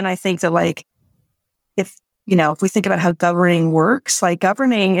truth. And I think that, like, if we think about how governing works, like,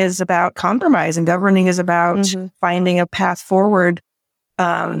 governing is about compromise, and governing is about finding a path forward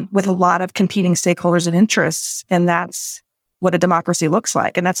with a lot of competing stakeholders and interests. And that's what a democracy looks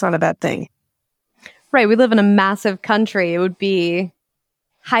like. And that's not a bad thing. Right. We live in a massive country. It would be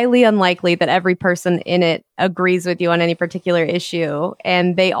highly unlikely that every person in it agrees with you on any particular issue.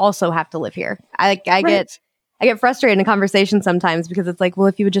 And they also have to live here. I get frustrated in conversation sometimes because it's like, well,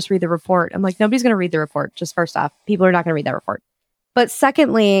 if you would just read the report. I'm like, nobody's going to read the report. Just first off, people are not going to read that report. But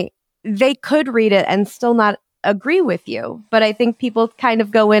secondly, they could read it and still not agree with you. But I think people kind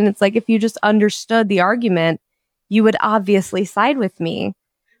of go in, it's like, if you just understood the argument, you would obviously side with me.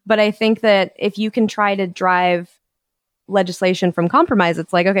 But I think that if you can try to drive legislation from compromise,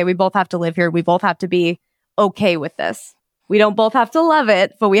 it's like, okay, we both have to live here. We both have to be okay with this. We don't both have to love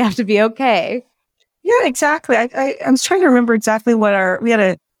it, but we have to be okay. Yeah, exactly. I was trying to remember exactly what we had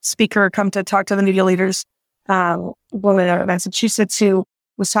a speaker come to talk to the media leaders, woman out of Massachusetts, who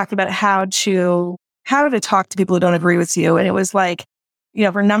was talking about how to talk to people who don't agree with you. And it was like,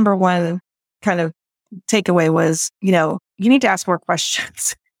 her number one kind of takeaway was, you need to ask more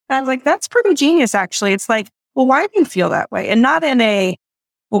questions. And I was like, that's pretty genius, actually. It's like, well, why do you feel that way? And not in a,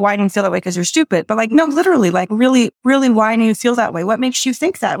 well, why do you feel that way because you're stupid? But like, no, literally, like really, really, why do you feel that way? What makes you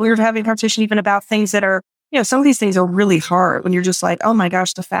think that? We were having a conversation even about things that are, some of these things are really hard when you're just like, oh my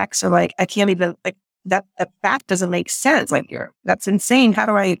gosh, the facts are like, I can't even, like, that fact doesn't make sense. Like, that's insane. How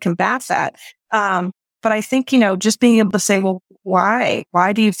do I combat that? But I think, just being able to say, well, why?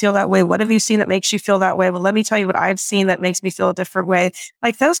 Why do you feel that way? What have you seen that makes you feel that way? Well, let me tell you what I've seen that makes me feel a different way.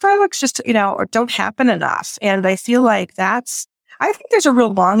 Like those dialogues just, don't happen enough. And I feel like I think there's a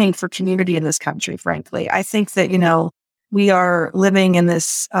real longing for community in this country, frankly. I think that, we are living in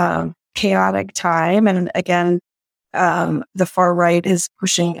this chaotic time. And again, the far right is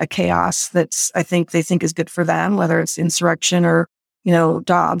pushing a chaos that's, I think they think is good for them, whether it's insurrection or,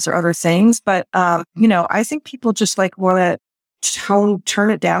 Dobbs or other things. But, I think people just like want to turn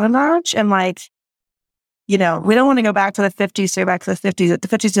it down a notch and like, we don't want to go back to the 50s, to go back to the 50s. The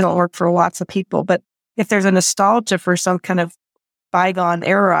 50s didn't work for lots of people. But if there's a nostalgia for some kind of bygone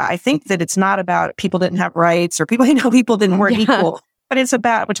era, I think that it's not about people didn't have rights or people weren't equal, but it's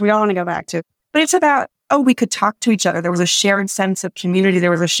about, which we all want to go back to, but it's about, we could talk to each other. There was a shared sense of community.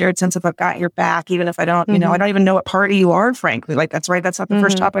 There was a shared sense of I've got your back, even if I don't, I don't even know what party you are, frankly. Like, that's right. That's not the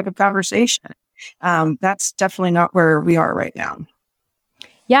first topic of conversation. That's definitely not where we are right now.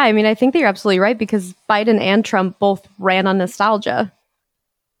 Yeah. I mean, I think that you're absolutely right because Biden and Trump both ran on nostalgia.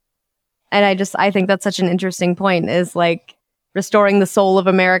 And I think that's such an interesting point is like restoring the soul of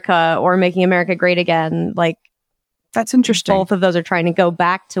America or making America great again. Like, that's interesting. Both of those are trying to go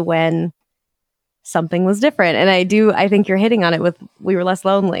back to when something was different. And I think you're hitting on it with we were less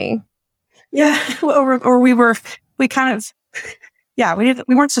lonely. Yeah. Or we kind of, yeah, we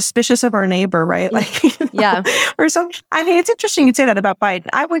weren't suspicious of our neighbor, right? Like, yeah. Or something. I mean, it's interesting you'd say that about Biden.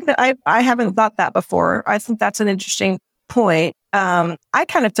 I haven't thought that before. I think that's an interesting point. I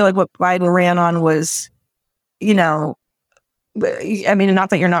kind of feel like what Biden ran on was, I mean, not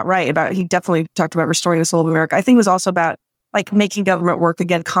that you're not right about, he definitely talked about restoring the soul of America. I think it was also about like making government work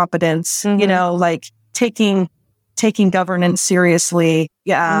again, competence, like taking governance seriously.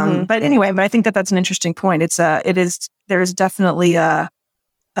 Yeah. But anyway, I think that's an interesting point. There's definitely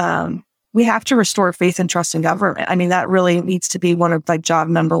we have to restore faith and trust in government. I mean, that really needs to be one of like job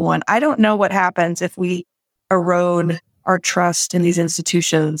number one. I don't know what happens if we erode our trust in these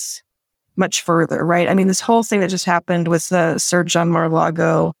institutions much further, right? I mean, this whole thing that just happened with the Search on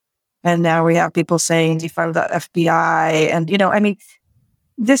Mar-a-Lago, and now we have people saying defund the FBI, and I mean,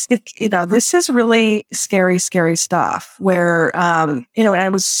 this is really scary, scary stuff. Where and I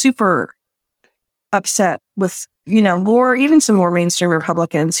was super upset with some more mainstream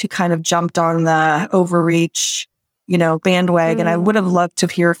Republicans who kind of jumped on the overreach bandwagon. I would have loved to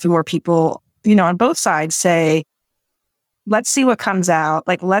hear a few more people on both sides say, let's see what comes out.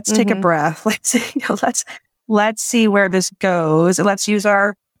 Like, let's take a breath. Let's see where this goes. Let's use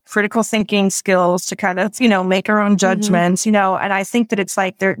our critical thinking skills to kind of, make our own judgments, and I think that it's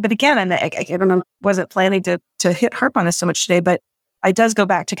like there, but again, and I wasn't planning to hit harp on this so much today, but it does go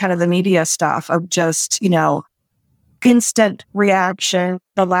back to kind of the media stuff of just, instant reaction.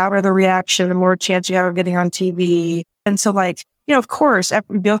 The louder the reaction, the more chance you have of getting on TV. And so like, of course,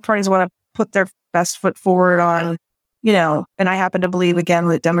 both parties want to put their best foot forward on, and I happen to believe, again,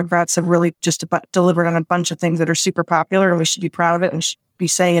 that Democrats have really just delivered on a bunch of things that are super popular, and we should be proud of it and should be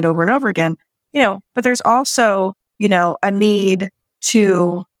saying it over and over again, but there's also, a need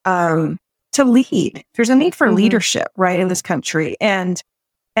to lead. There's a need for leadership, right, in this country. And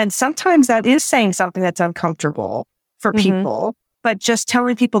sometimes that is saying something that's uncomfortable for people, but just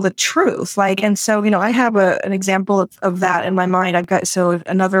telling people the truth. Like, and so, I have an example of that in my mind. I've got,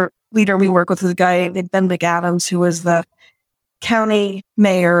 another leader we work with is a guy named Ben McAdams, who was the county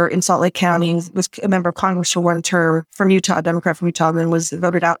mayor in Salt Lake County, was a member of Congress for one term from Utah, a Democrat from Utah, and then was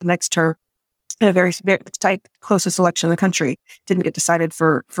voted out the next term in a very, very tight, closest election in the country. Didn't get decided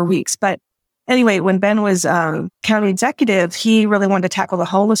for weeks. But anyway, when Ben was county executive, he really wanted to tackle the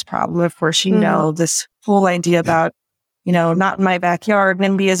homeless problem. Of course, this whole idea about, not in my backyard,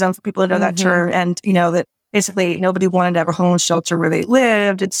 NIMBYism, for people who know that term, and, that basically nobody wanted to have a homeless shelter where they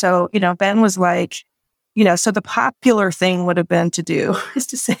lived. And so, Ben was like, so the popular thing would have been to do is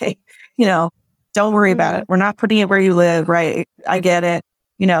to say, don't worry about it. We're not putting it where you live, right? I get it,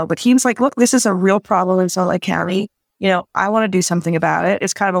 but he was like, look, this is a real problem in Salt Lake County. I want to do something about it.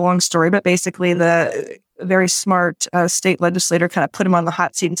 It's kind of a long story, but basically the very smart state legislator kind of put him on the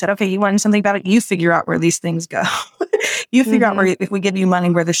hot seat and said, okay, you want something about it? You figure out where these things go. You figure out where, if we give you money,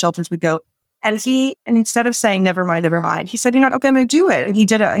 where the shelters would go. And instead of saying, never mind, he said, okay, I'm going to do it. And he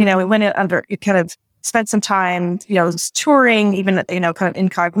did it, he went in under, he kind of spent some time, was touring, even, kind of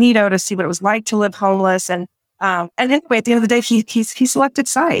incognito to see what it was like to live homeless. And anyway, at the end of the day, he selected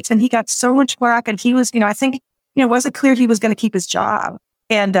sites and he got so much flack. And he was, I think, it wasn't clear he was going to keep his job.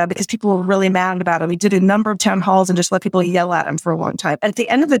 And because people were really mad about him, he did a number of town halls and just let people yell at him for a long time. And at the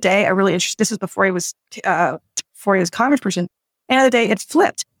end of the day, this is before he was congressperson. End of the day, it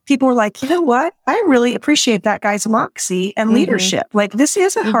flipped. People were like, you know what? I really appreciate that guy's moxie and leadership. Like, this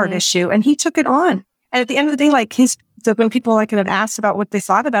is a hard issue, and he took it on. And at the end of the day, like when people had asked about what they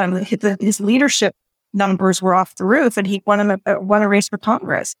thought about him, his leadership numbers were off the roof, and he won a race for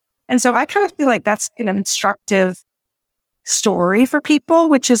Congress. And so I kind of feel like that's an instructive story for people,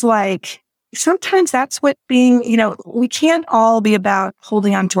 which is like, sometimes that's what being, we can't all be about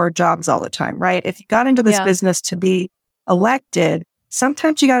holding on to our jobs all the time, right? If you got into this business to be elected,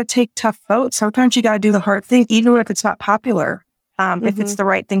 sometimes you got to take tough votes. Sometimes you got to do the hard thing, even if it's not popular, if it's the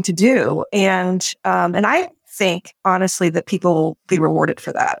right thing to do. And I think, honestly, that people will be rewarded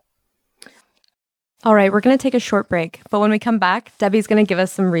for that. All right, we're going to take a short break, but when we come back, Debbie's going to give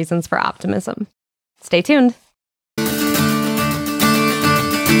us some reasons for optimism. Stay tuned.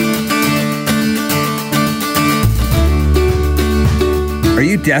 Are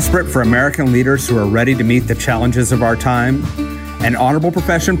you desperate for American leaders who are ready to meet the challenges of our time? An Honorable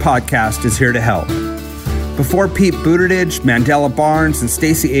Profession podcast is here to help. Before Pete Buttigieg, Mandela Barnes, and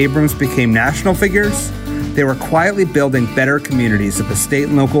Stacey Abrams became national figures, they were quietly building better communities at the state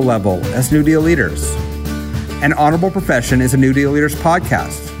and local level as New Deal leaders. An Honorable Profession is a New Deal Leaders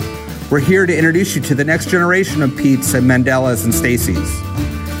podcast. We're here to introduce you to the next generation of Petes and Mandelas and Stacys.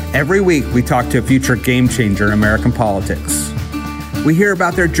 Every week, we talk to a future game changer in American politics. We hear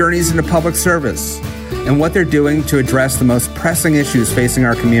about their journeys into public service and what they're doing to address the most pressing issues facing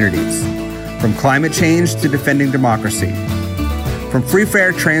our communities, from climate change to defending democracy. From free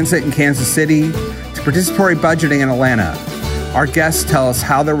fare transit in Kansas City to participatory budgeting in Atlanta, our guests tell us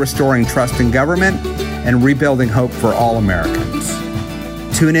how they're restoring trust in government and rebuilding hope for all Americans.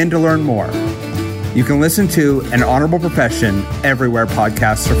 Tune in to learn more. You can listen to An Honorable Profession everywhere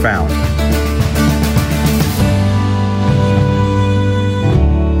podcasts are found.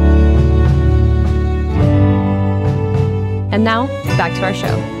 And now, back to our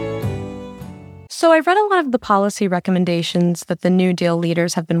show. So I read a lot of the policy recommendations that the New Deal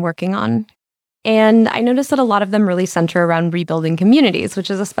leaders have been working on. And I noticed that a lot of them really center around rebuilding communities,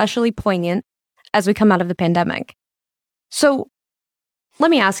 which is especially poignant as we come out of the pandemic. So let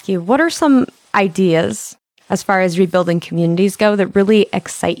me ask you, what are some ideas as far as rebuilding communities go that really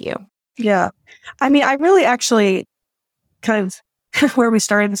excite you? Yeah. I mean, I really actually kind of where we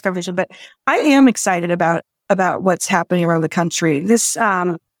started this conversation, but I am excited about what's happening around the country. This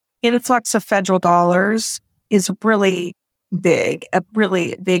influx of federal dollars is really big, a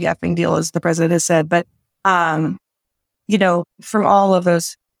really big effing deal, as the president has said. But, from all of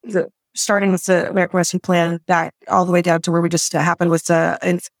those, starting with the American Rescue Plan back all the way down to where we just happened with the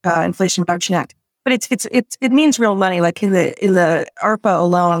Inflation Reduction Act. But it means real money. Like in the ARPA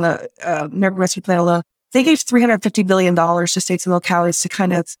alone, the American Rescue Plan alone, they gave $350 billion to states and localities to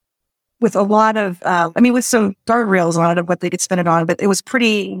kind of, with a lot of, with some guardrails on it of what they could spend it on, but it was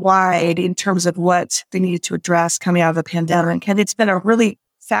pretty wide in terms of what they needed to address coming out of the pandemic. And it's been a really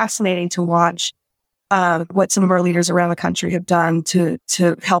fascinating to watch what some of our leaders around the country have done to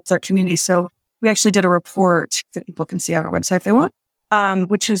help their community. So we actually did a report that people can see on our website if they want,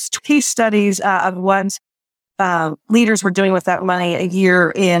 which is case studies of what leaders were doing with that money a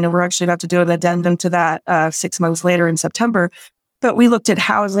year in. And we're actually about to do an addendum to that 6 months later in September. But we looked at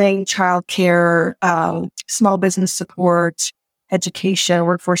housing, childcare, small business support, education,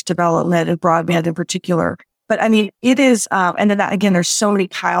 workforce development, and broadband in particular. But I mean, it is, and then that, again, there's so many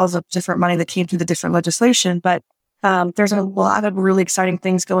piles of different money that came through the different legislation, but there's a lot of really exciting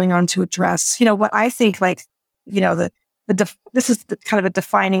things going on to address, what I think, this is kind of a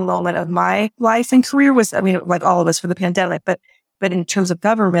defining moment of my life and career was, like all of us for the pandemic, but in terms of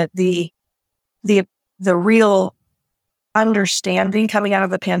government, the real understanding coming out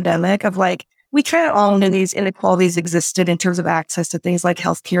of the pandemic of like we kind of all knew these inequalities existed in terms of access to things like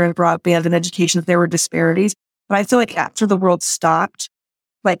healthcare and broadband and education, that there were disparities. But I feel like after the world stopped,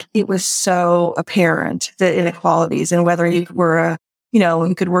 like it was so apparent, the inequalities, and whether you were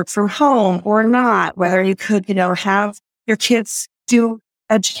you could work from home or not, whether you could, have your kids do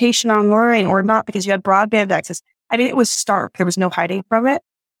education online or not because you had broadband access. I mean, it was stark. There was no hiding from it.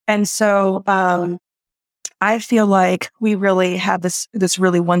 And so I feel like we really had this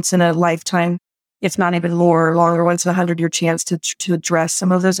really once in a lifetime, if not even more, longer, once in 100-year chance to address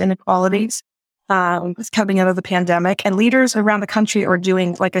some of those inequalities coming out of the pandemic. And leaders around the country are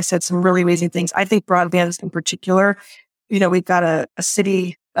doing, like I said, some really amazing things. I think broadband in particular, we've got a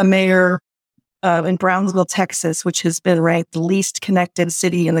mayor in Brownsville, Texas, which has been ranked the least connected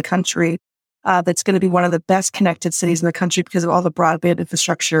city in the country. That's going to be one of the best connected cities in the country because of all the broadband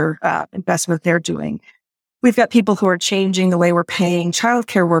infrastructure investment they're doing. We've got people who are changing the way we're paying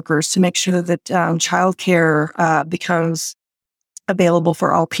childcare workers to make sure that childcare becomes available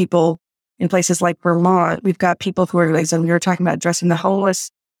for all people in places like Vermont. We've got people who are, like we were talking about, addressing the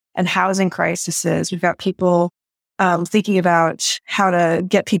homeless and housing crises. We've got people thinking about how to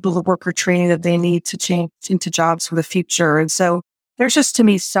get people the worker training that they need to change into jobs for the future. And so there's just, to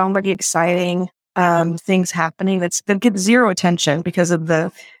me, so many exciting things happening that get zero attention because of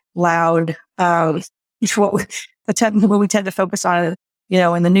the loud, what we tend to focus on,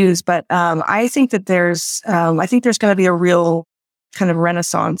 in the news. But I think that there's going to be a real kind of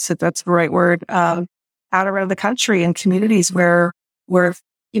renaissance, if that's the right word, out around the country and communities where people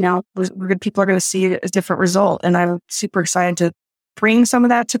are going to see a different result. And I'm super excited to bring some of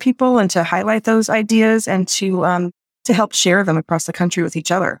that to people and to highlight those ideas and to help share them across the country with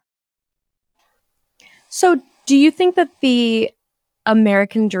each other. So do you think that the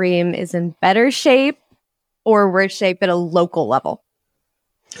American dream is in better shape or worse shape at a local level?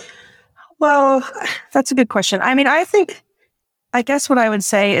 Well, that's a good question. I mean, I guess what I would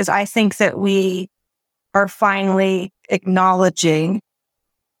say is I think that we are finally acknowledging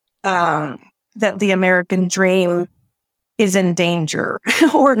that the American dream is in danger,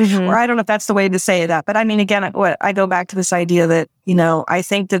 or I don't know if that's the way to say that. But I mean, again, I go back to this idea that, I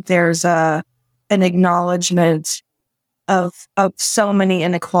think that there's an acknowledgement of so many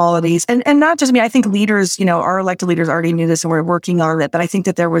inequalities, and not just me. I think leaders, our elected leaders already knew this and were working on it. But I think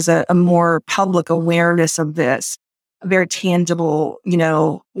that there was a more public awareness of this, a very tangible,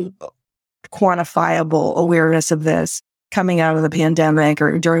 quantifiable awareness of this coming out of the pandemic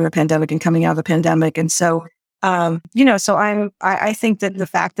or during the pandemic and coming out of the pandemic. And so, so I think that the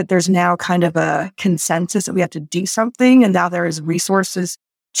fact that there's now kind of a consensus that we have to do something, and now there is resources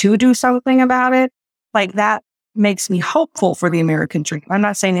to do something about it, like that makes me hopeful for the American dream. I'm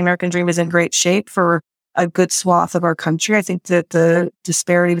not saying the American dream is in great shape for a good swath of our country. I think that the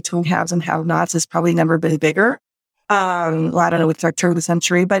disparity between haves and have-nots has probably never been bigger. I don't know, with the turn of the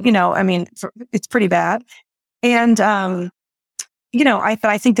century, but it's pretty bad. And I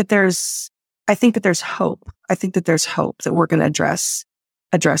think that there's hope. I think that there's hope that we're going to address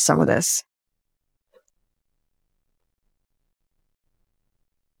some of this.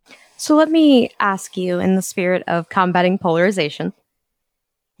 So let me ask you, in the spirit of combating polarization,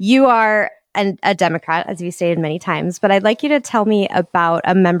 you are a Democrat, as you stated many times, but I'd like you to tell me about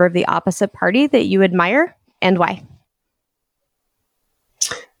a member of the opposite party that you admire and why.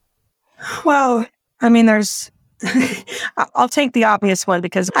 Well, I mean, I'll take the obvious one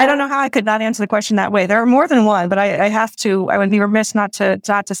because I don't know how I could not answer the question that way. There are more than one, but I have to. I would be remiss not to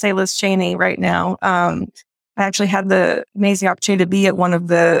say Liz Cheney right now. I actually had the amazing opportunity to be at one of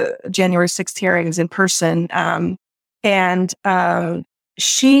the January 6th hearings in person, and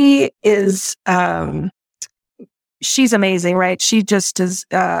she is she's amazing, right? She just has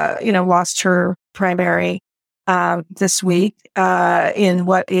lost her primary this week in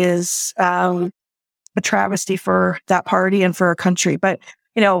what is a travesty for that party and for our country. But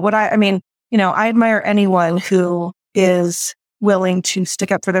I admire anyone who is willing to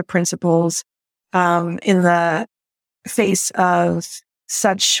stick up for their principles in the face of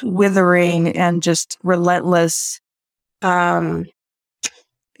such withering and just relentless pain,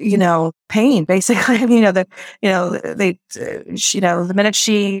 basically. The minute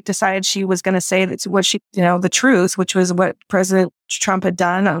she decided she was going to say that's what the truth, which was what President Trump had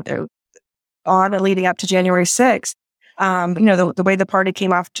done on and leading up to January 6th, the way the party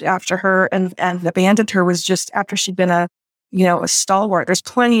came after her and abandoned her was just after she'd been a stalwart. There's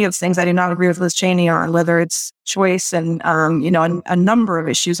plenty of things I do not agree with Liz Cheney on, whether it's choice and, a number of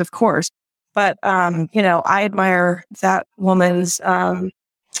issues, of course. But, I admire that woman's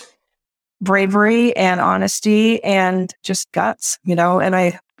bravery and honesty and just guts,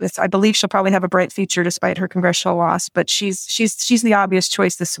 and I believe she'll probably have a bright future despite her congressional loss. But she's the obvious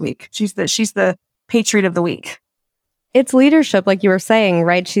choice this week. She's the patriot of the week. It's leadership, like you were saying,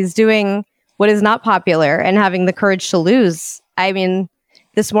 right? She's doing what is not popular and having the courage to lose. I mean,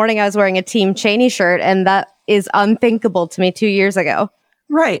 this morning I was wearing a Team Cheney shirt, and that is unthinkable to me 2 years ago.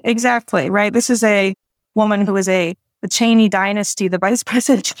 Right, exactly. Right. This is a woman who is the Cheney dynasty, the Vice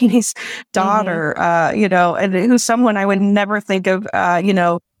President Cheney's daughter, and who's someone I would never think of,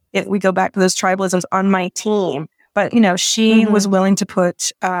 if we go back to those tribalisms on my team. But, she was willing to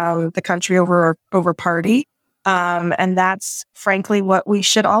put the country over party. And that's frankly what we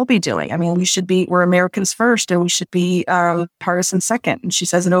should all be doing. I mean, we're Americans first, and we should be partisan second. And she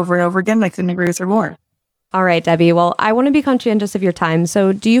says it over and over again. And I couldn't agree with her more. All right, Debbie. Well, I want to be conscientious of your time.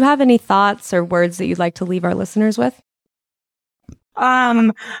 So do you have any thoughts or words that you'd like to leave our listeners with?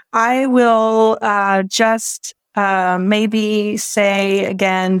 I will just maybe say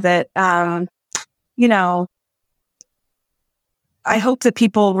again that, I hope that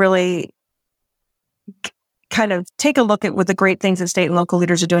people really kind of take a look at what the great things that state and local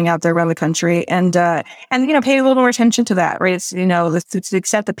leaders are doing out there around the country, and pay a little more attention to that, right? It's, to the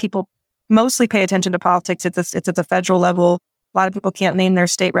extent that people mostly pay attention to politics, it's at the federal level. A lot of people can't name their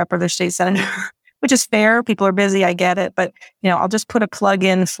state rep or their state senator, which is fair. People are busy. I get it. But, I'll just put a plug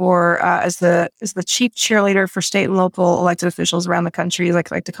in for, as the chief cheerleader for state and local elected officials around the country,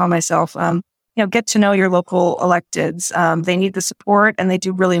 like I like to call myself, get to know your local electeds. They need the support, and they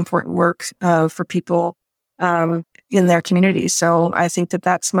do really important work for people in their communities. So I think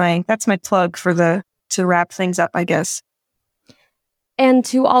that's my plug to wrap things up, I guess. And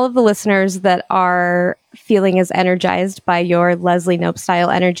to all of the listeners that are feeling as energized by your Leslie Knope style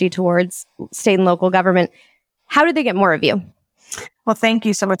energy towards state and local government, how do they get more of you? Well, thank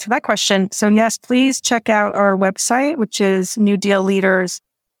you so much for that question. So yes, please check out our website, which is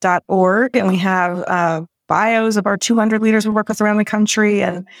newdealleaders.org. And we have bios of our 200 leaders we work with around the country.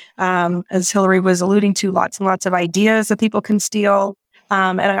 And as Hillary was alluding to, lots and lots of ideas that people can steal.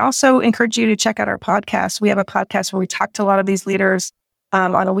 And I also encourage you to check out our podcast. We have a podcast where we talk to a lot of these leaders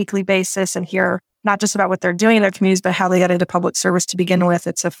on a weekly basis and hear not just about what they're doing in their communities, but how they got into public service to begin with.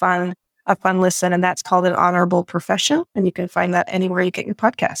 It's a fun listen, and that's called An Honorable Profession. And you can find that anywhere you get your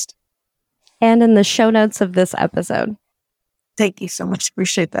podcast. And in the show notes of this episode. Thank you so much.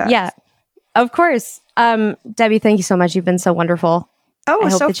 Appreciate that. Yeah, of course. Debbie, thank you so much. You've been so wonderful. Oh, I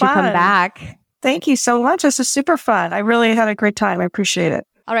hope so that fun. you come back. Thank you so much. This is super fun. I really had a great time. I appreciate it.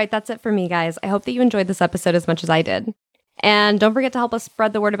 All right, that's it for me, guys. I hope that you enjoyed this episode as much as I did. And don't forget to help us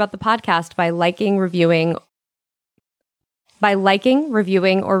spread the word about the podcast by liking, reviewing,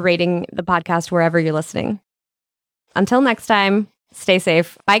 or rating the podcast wherever you're listening. Until next time, stay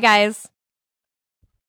safe. Bye, guys.